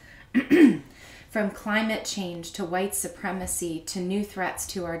country. From climate change to white supremacy to new threats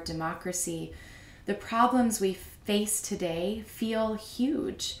to our democracy, the problems we face today feel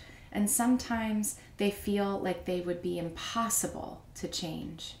huge, and sometimes they feel like they would be impossible to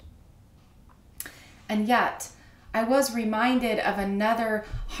change. And yet, I was reminded of another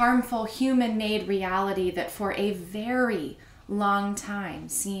harmful human-made reality that for a very long time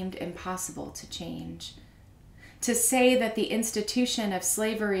seemed impossible to change. To say that the institution of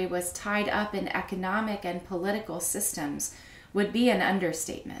slavery was tied up in economic and political systems would be an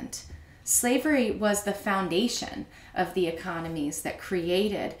understatement. Slavery was the foundation of the economies that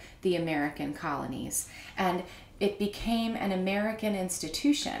created the American colonies, and it became an American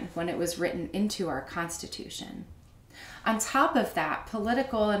institution when it was written into our Constitution. On top of that,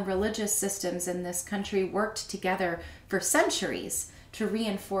 political and religious systems in this country worked together for centuries to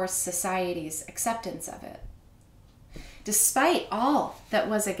reinforce society's acceptance of it. Despite all that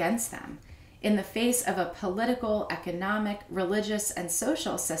was against them, in the face of a political, economic, religious, and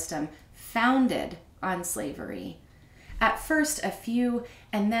social system founded on slavery, at first a few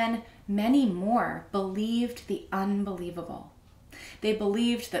and then many more believed the unbelievable. They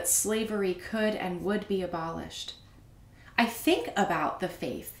believed that slavery could and would be abolished. I think about the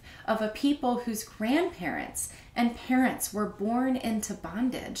faith of a people whose grandparents and parents were born into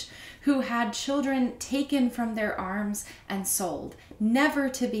bondage, who had children taken from their arms and sold, never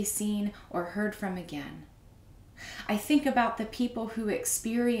to be seen or heard from again. I think about the people who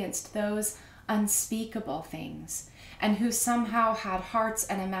experienced those unspeakable things and who somehow had hearts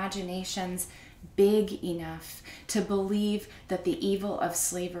and imaginations big enough to believe that the evil of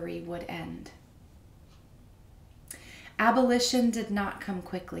slavery would end. Abolition did not come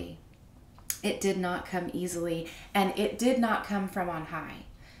quickly. It did not come easily, and it did not come from on high.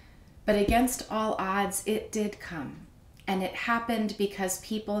 But against all odds, it did come. And it happened because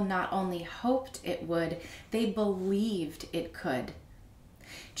people not only hoped it would, they believed it could.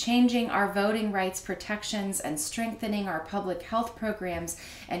 Changing our voting rights protections and strengthening our public health programs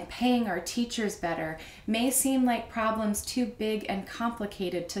and paying our teachers better may seem like problems too big and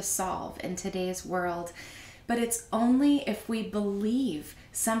complicated to solve in today's world. But it's only if we believe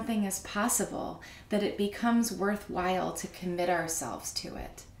something is possible that it becomes worthwhile to commit ourselves to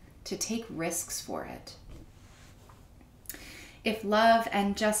it, to take risks for it. If love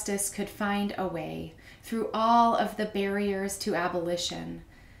and justice could find a way through all of the barriers to abolition,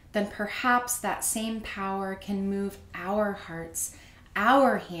 then perhaps that same power can move our hearts,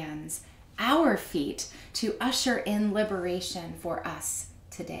 our hands, our feet to usher in liberation for us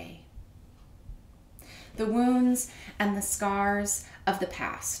today. The wounds and the scars of the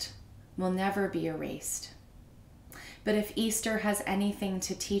past will never be erased. But if Easter has anything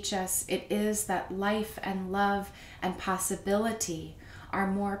to teach us, it is that life and love and possibility are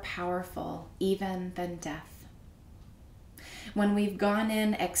more powerful even than death. When we've gone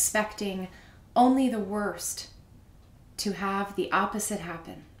in expecting only the worst to have the opposite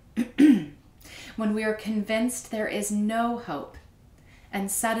happen, when we are convinced there is no hope, and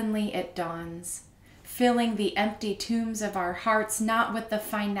suddenly it dawns, filling the empty tombs of our hearts not with the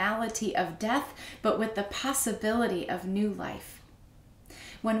finality of death, but with the possibility of new life.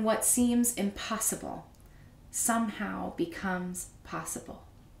 When what seems impossible somehow becomes possible.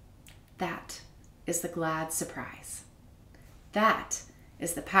 That is the glad surprise. That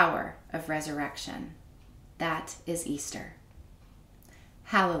is the power of resurrection. That is Easter.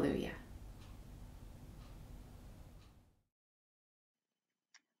 Hallelujah.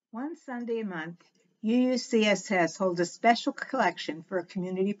 One Sunday a month, UUCSS holds a special collection for a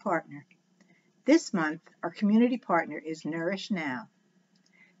community partner. This month, our community partner is Nourish Now.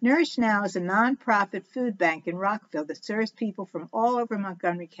 Nourish Now is a nonprofit food bank in Rockville that serves people from all over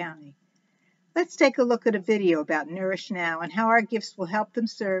Montgomery County. Let's take a look at a video about Nourish Now and how our gifts will help them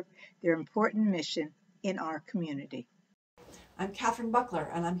serve their important mission in our community. I'm Catherine Buckler,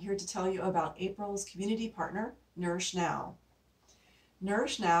 and I'm here to tell you about April's community partner, Nourish Now.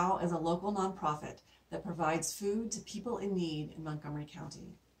 Nourish Now is a local nonprofit that provides food to people in need in Montgomery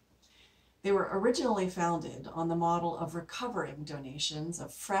County. They were originally founded on the model of recovering donations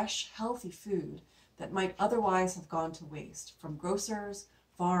of fresh, healthy food that might otherwise have gone to waste from grocers,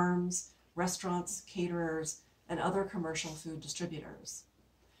 farms, restaurants, caterers, and other commercial food distributors.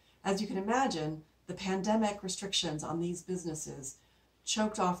 As you can imagine, the pandemic restrictions on these businesses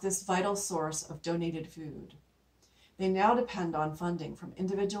choked off this vital source of donated food. They now depend on funding from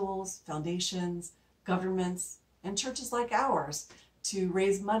individuals, foundations, governments, and churches like ours to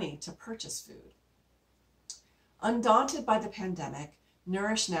raise money to purchase food. Undaunted by the pandemic,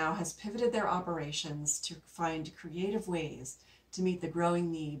 Nourish Now has pivoted their operations to find creative ways to meet the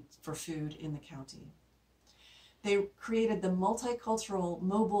growing need for food in the county. They created the Multicultural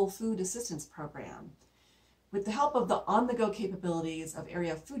Mobile Food Assistance Program. With the help of the on-the-go capabilities of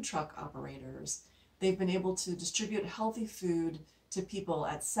area food truck operators, they've been able to distribute healthy food to people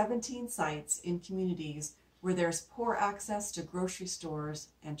at 17 sites in communities where there's poor access to grocery stores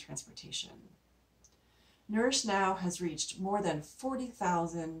and transportation. Nourish Now has reached more than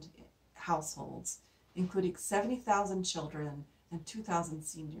 40,000 households, including 70,000 children and 2,000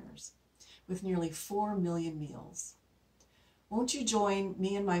 seniors, with nearly 4 million meals. Won't you join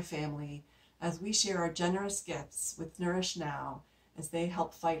me and my family as we share our generous gifts with Nourish Now as they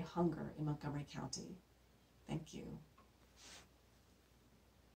help fight hunger in Montgomery County? Thank you.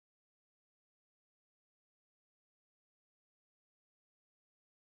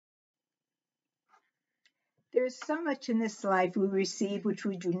 There is so much in this life we receive which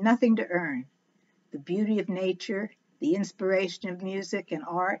we do nothing to earn. The beauty of nature, the inspiration of music and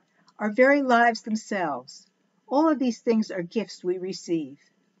art, our very lives themselves. All of these things are gifts we receive.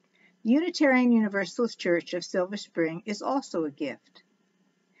 The Unitarian Universalist Church of Silver Spring is also a gift.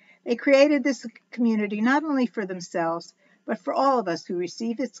 They created this community not only for themselves, but for all of us who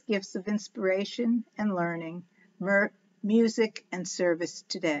receive its gifts of inspiration and learning, music and service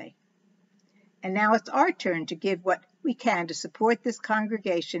today. And now it's our turn to give what we can to support this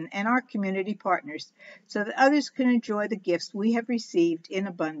congregation and our community partners so that others can enjoy the gifts we have received in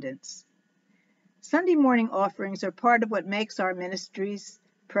abundance. Sunday morning offerings are part of what makes our ministries,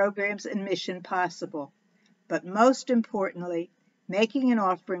 programs, and mission possible. But most importantly, making an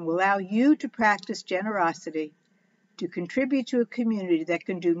offering will allow you to practice generosity, to contribute to a community that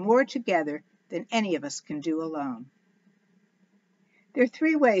can do more together than any of us can do alone. There are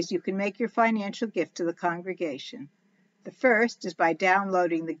 3 ways you can make your financial gift to the congregation. The first is by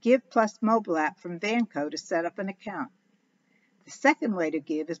downloading the Give Plus mobile app from Vanco to set up an account. The second way to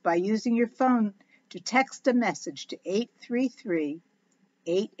give is by using your phone to text a message to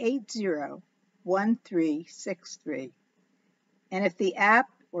 833-880-1363. And if the app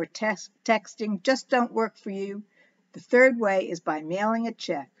or texting just don't work for you, the third way is by mailing a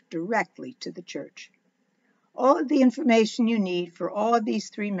check directly to the church. All of the information you need for all of these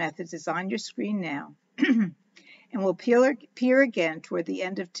 3 methods is on your screen now and will appear again toward the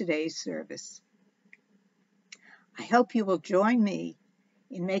end of today's service. I hope you will join me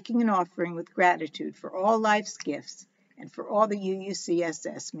in making an offering with gratitude for all life's gifts and for all the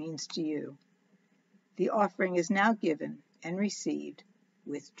UUCSS means to you. The offering is now given and received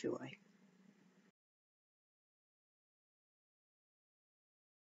with joy.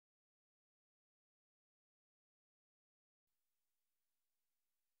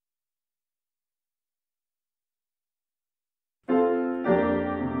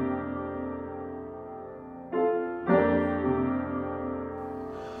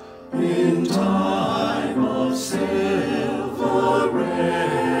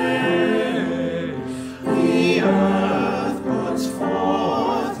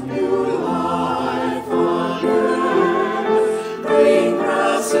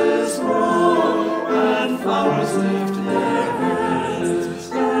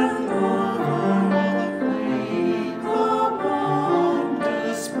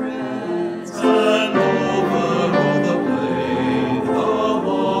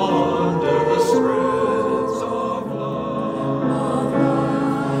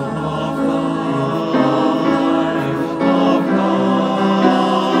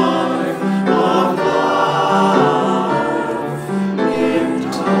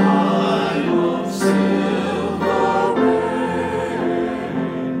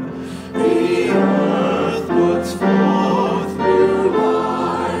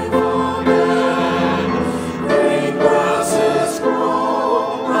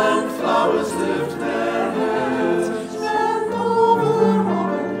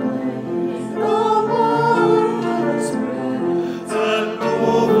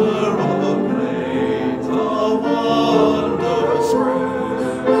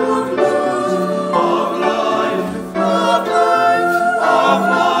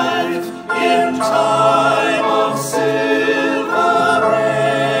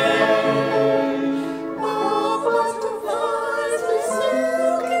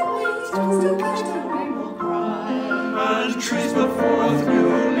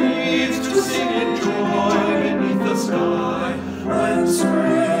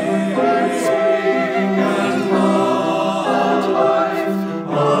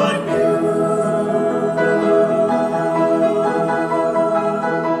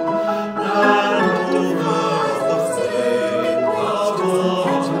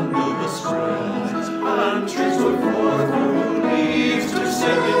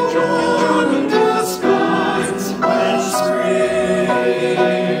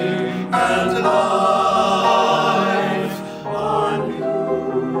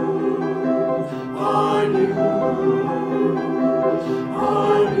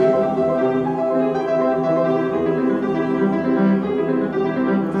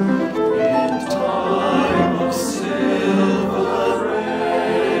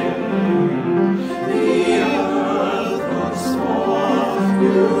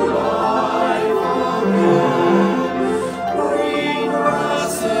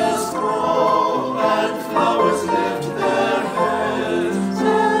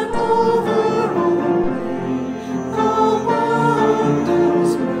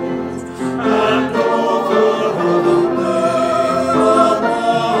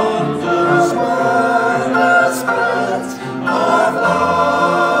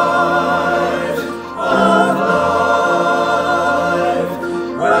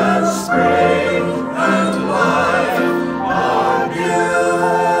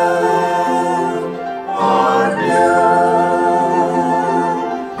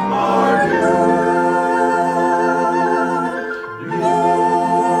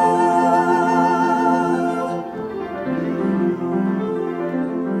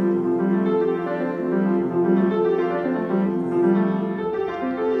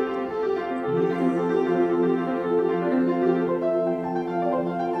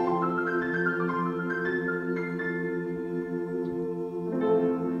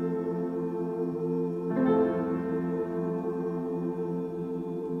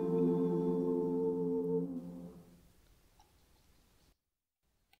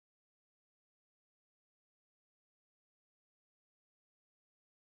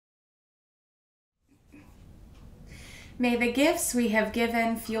 May the gifts we have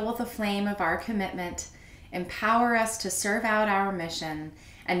given fuel the flame of our commitment, empower us to serve out our mission,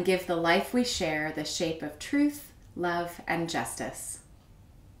 and give the life we share the shape of truth, love, and justice.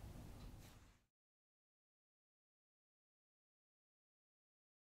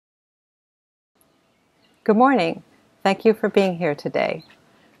 Good morning. Thank you for being here today.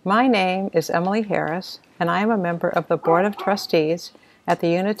 My name is Emily Harris, and I am a member of the Board of Trustees at the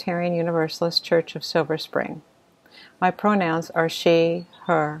Unitarian Universalist Church of Silver Spring. My pronouns are she,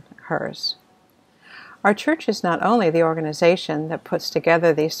 her, hers. Our church is not only the organization that puts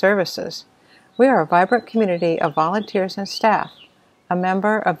together these services. We are a vibrant community of volunteers and staff, a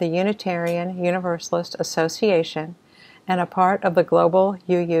member of the Unitarian Universalist Association, and a part of the global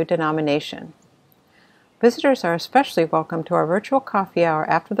UU denomination. Visitors are especially welcome to our virtual coffee hour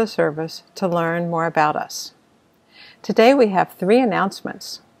after the service to learn more about us. Today we have 3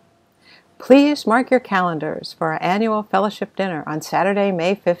 announcements. Please mark your calendars for our annual fellowship dinner on Saturday,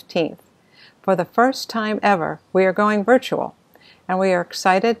 May 15th. For the first time ever, we are going virtual, and we are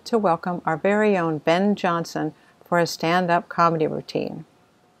excited to welcome our very own Ben Johnson for a stand-up comedy routine.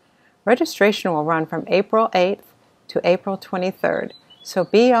 Registration will run from April 8th to April 23rd, so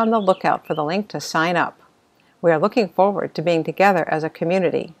be on the lookout for the link to sign up. We are looking forward to being together as a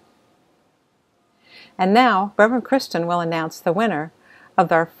community. And now, Reverend Kristin will announce the winner of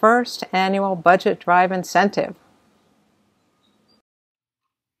our first annual Budget Drive Incentive.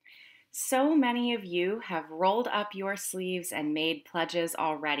 So many of you have rolled up your sleeves and made pledges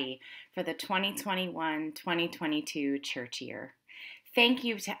already for the 2021-2022 church year. Thank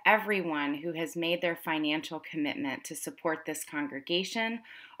you to everyone who has made their financial commitment to support this congregation,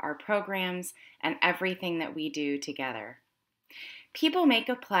 our programs, and everything that we do together. People make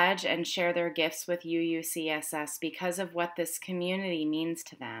a pledge and share their gifts with UUCSS because of what this community means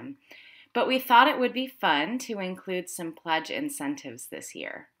to them, but we thought it would be fun to include some pledge incentives this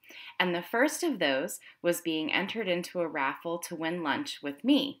year. And the first of those was being entered into a raffle to win lunch with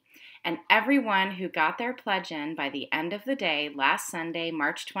me. And everyone who got their pledge in by the end of the day last Sunday,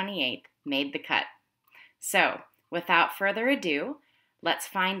 March 28th, made the cut. So, without further ado, let's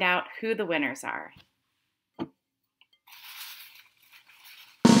find out who the winners are.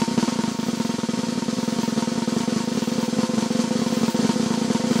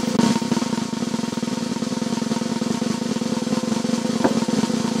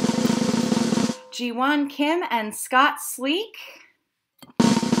 Ji-Won Kim and Scott Sleek.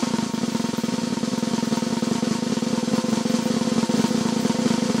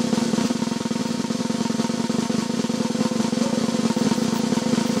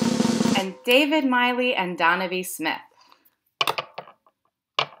 And David Miley and Donovan Smith.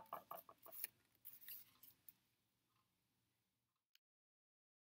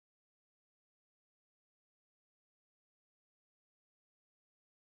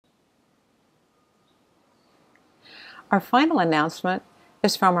 Our final announcement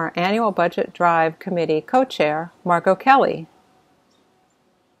is from our annual Budget Drive Committee co-chair, Margot Kelly.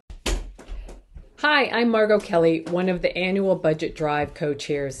 Hi, I'm Margot Kelly, one of the annual Budget Drive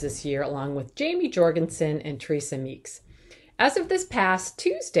co-chairs this year, along with Jamie Jorgensen and Teresa Meeks. As of this past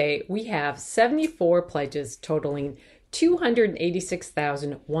Tuesday, we have 74 pledges totaling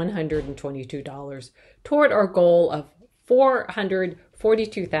 $286,122 toward our goal of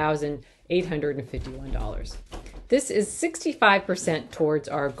 $442,851. This is 65% towards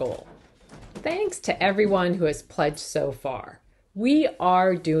our goal. Thanks to everyone who has pledged so far. We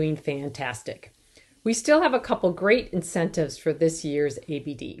are doing fantastic. We still have a couple great incentives for this year's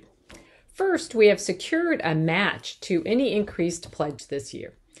ABD. First, we have secured a match to any increased pledge this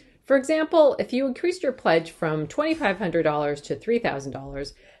year. For example, if you increased your pledge from $2,500 to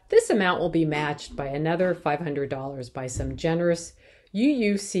 $3,000, this amount will be matched by another $500 by some generous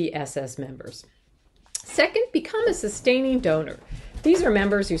UUCSS members. Second, become a sustaining donor. These are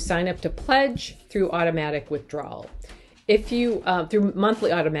members who sign up to pledge through automatic withdrawal. Through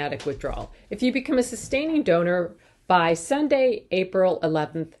monthly automatic withdrawal. If you become a sustaining donor by Sunday, April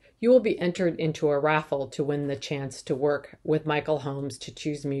 11th, you will be entered into a raffle to win the chance to work with Michael Holmes to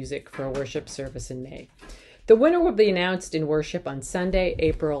choose music for a worship service in May. The winner will be announced in worship on Sunday,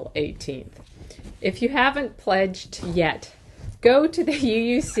 April 18th. If you haven't pledged yet, go to the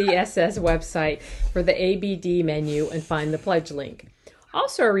UUCSS website for the ABD menu and find the pledge link.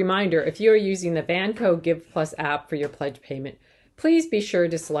 Also a reminder, if you are using the Vanco Give Plus app for your pledge payment, please be sure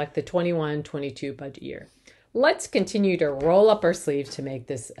to select the 21-22 budget year. Let's continue to roll up our sleeves to make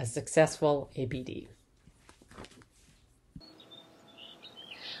this a successful ABD.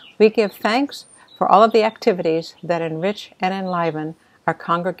 We give thanks for all of the activities that enrich and enliven our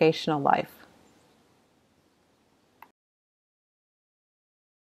congregational life.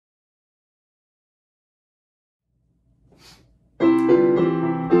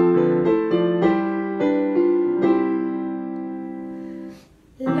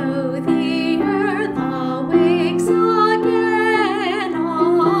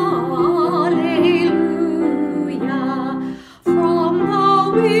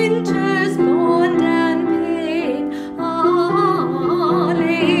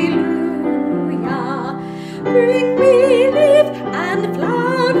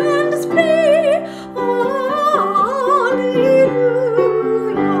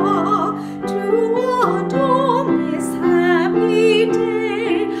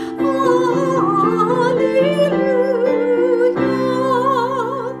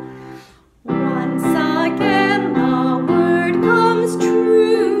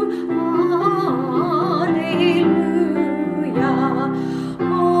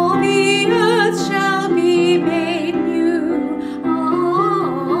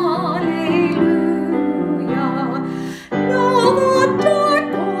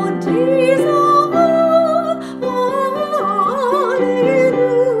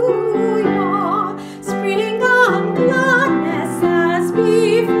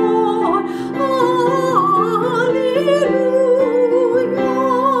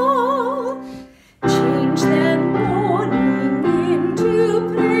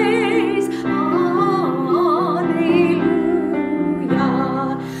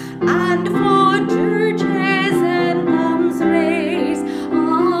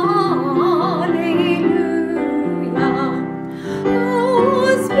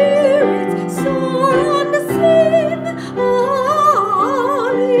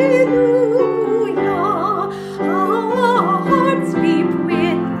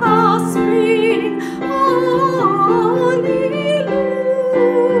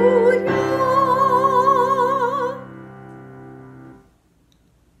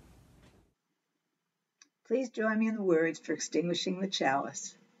 Please join me in the words for extinguishing the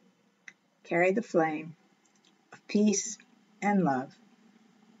chalice. Carry the flame of peace and love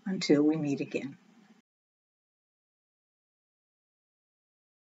until we meet again.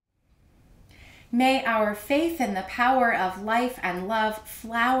 May our faith in the power of life and love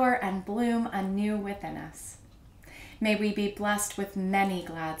flower and bloom anew within us. May we be blessed with many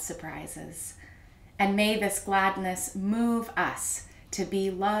glad surprises, and may this gladness move us to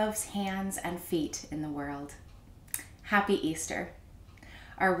be love's hands and feet in the world. Happy Easter.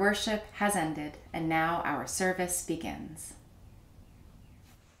 Our worship has ended, and now our service begins.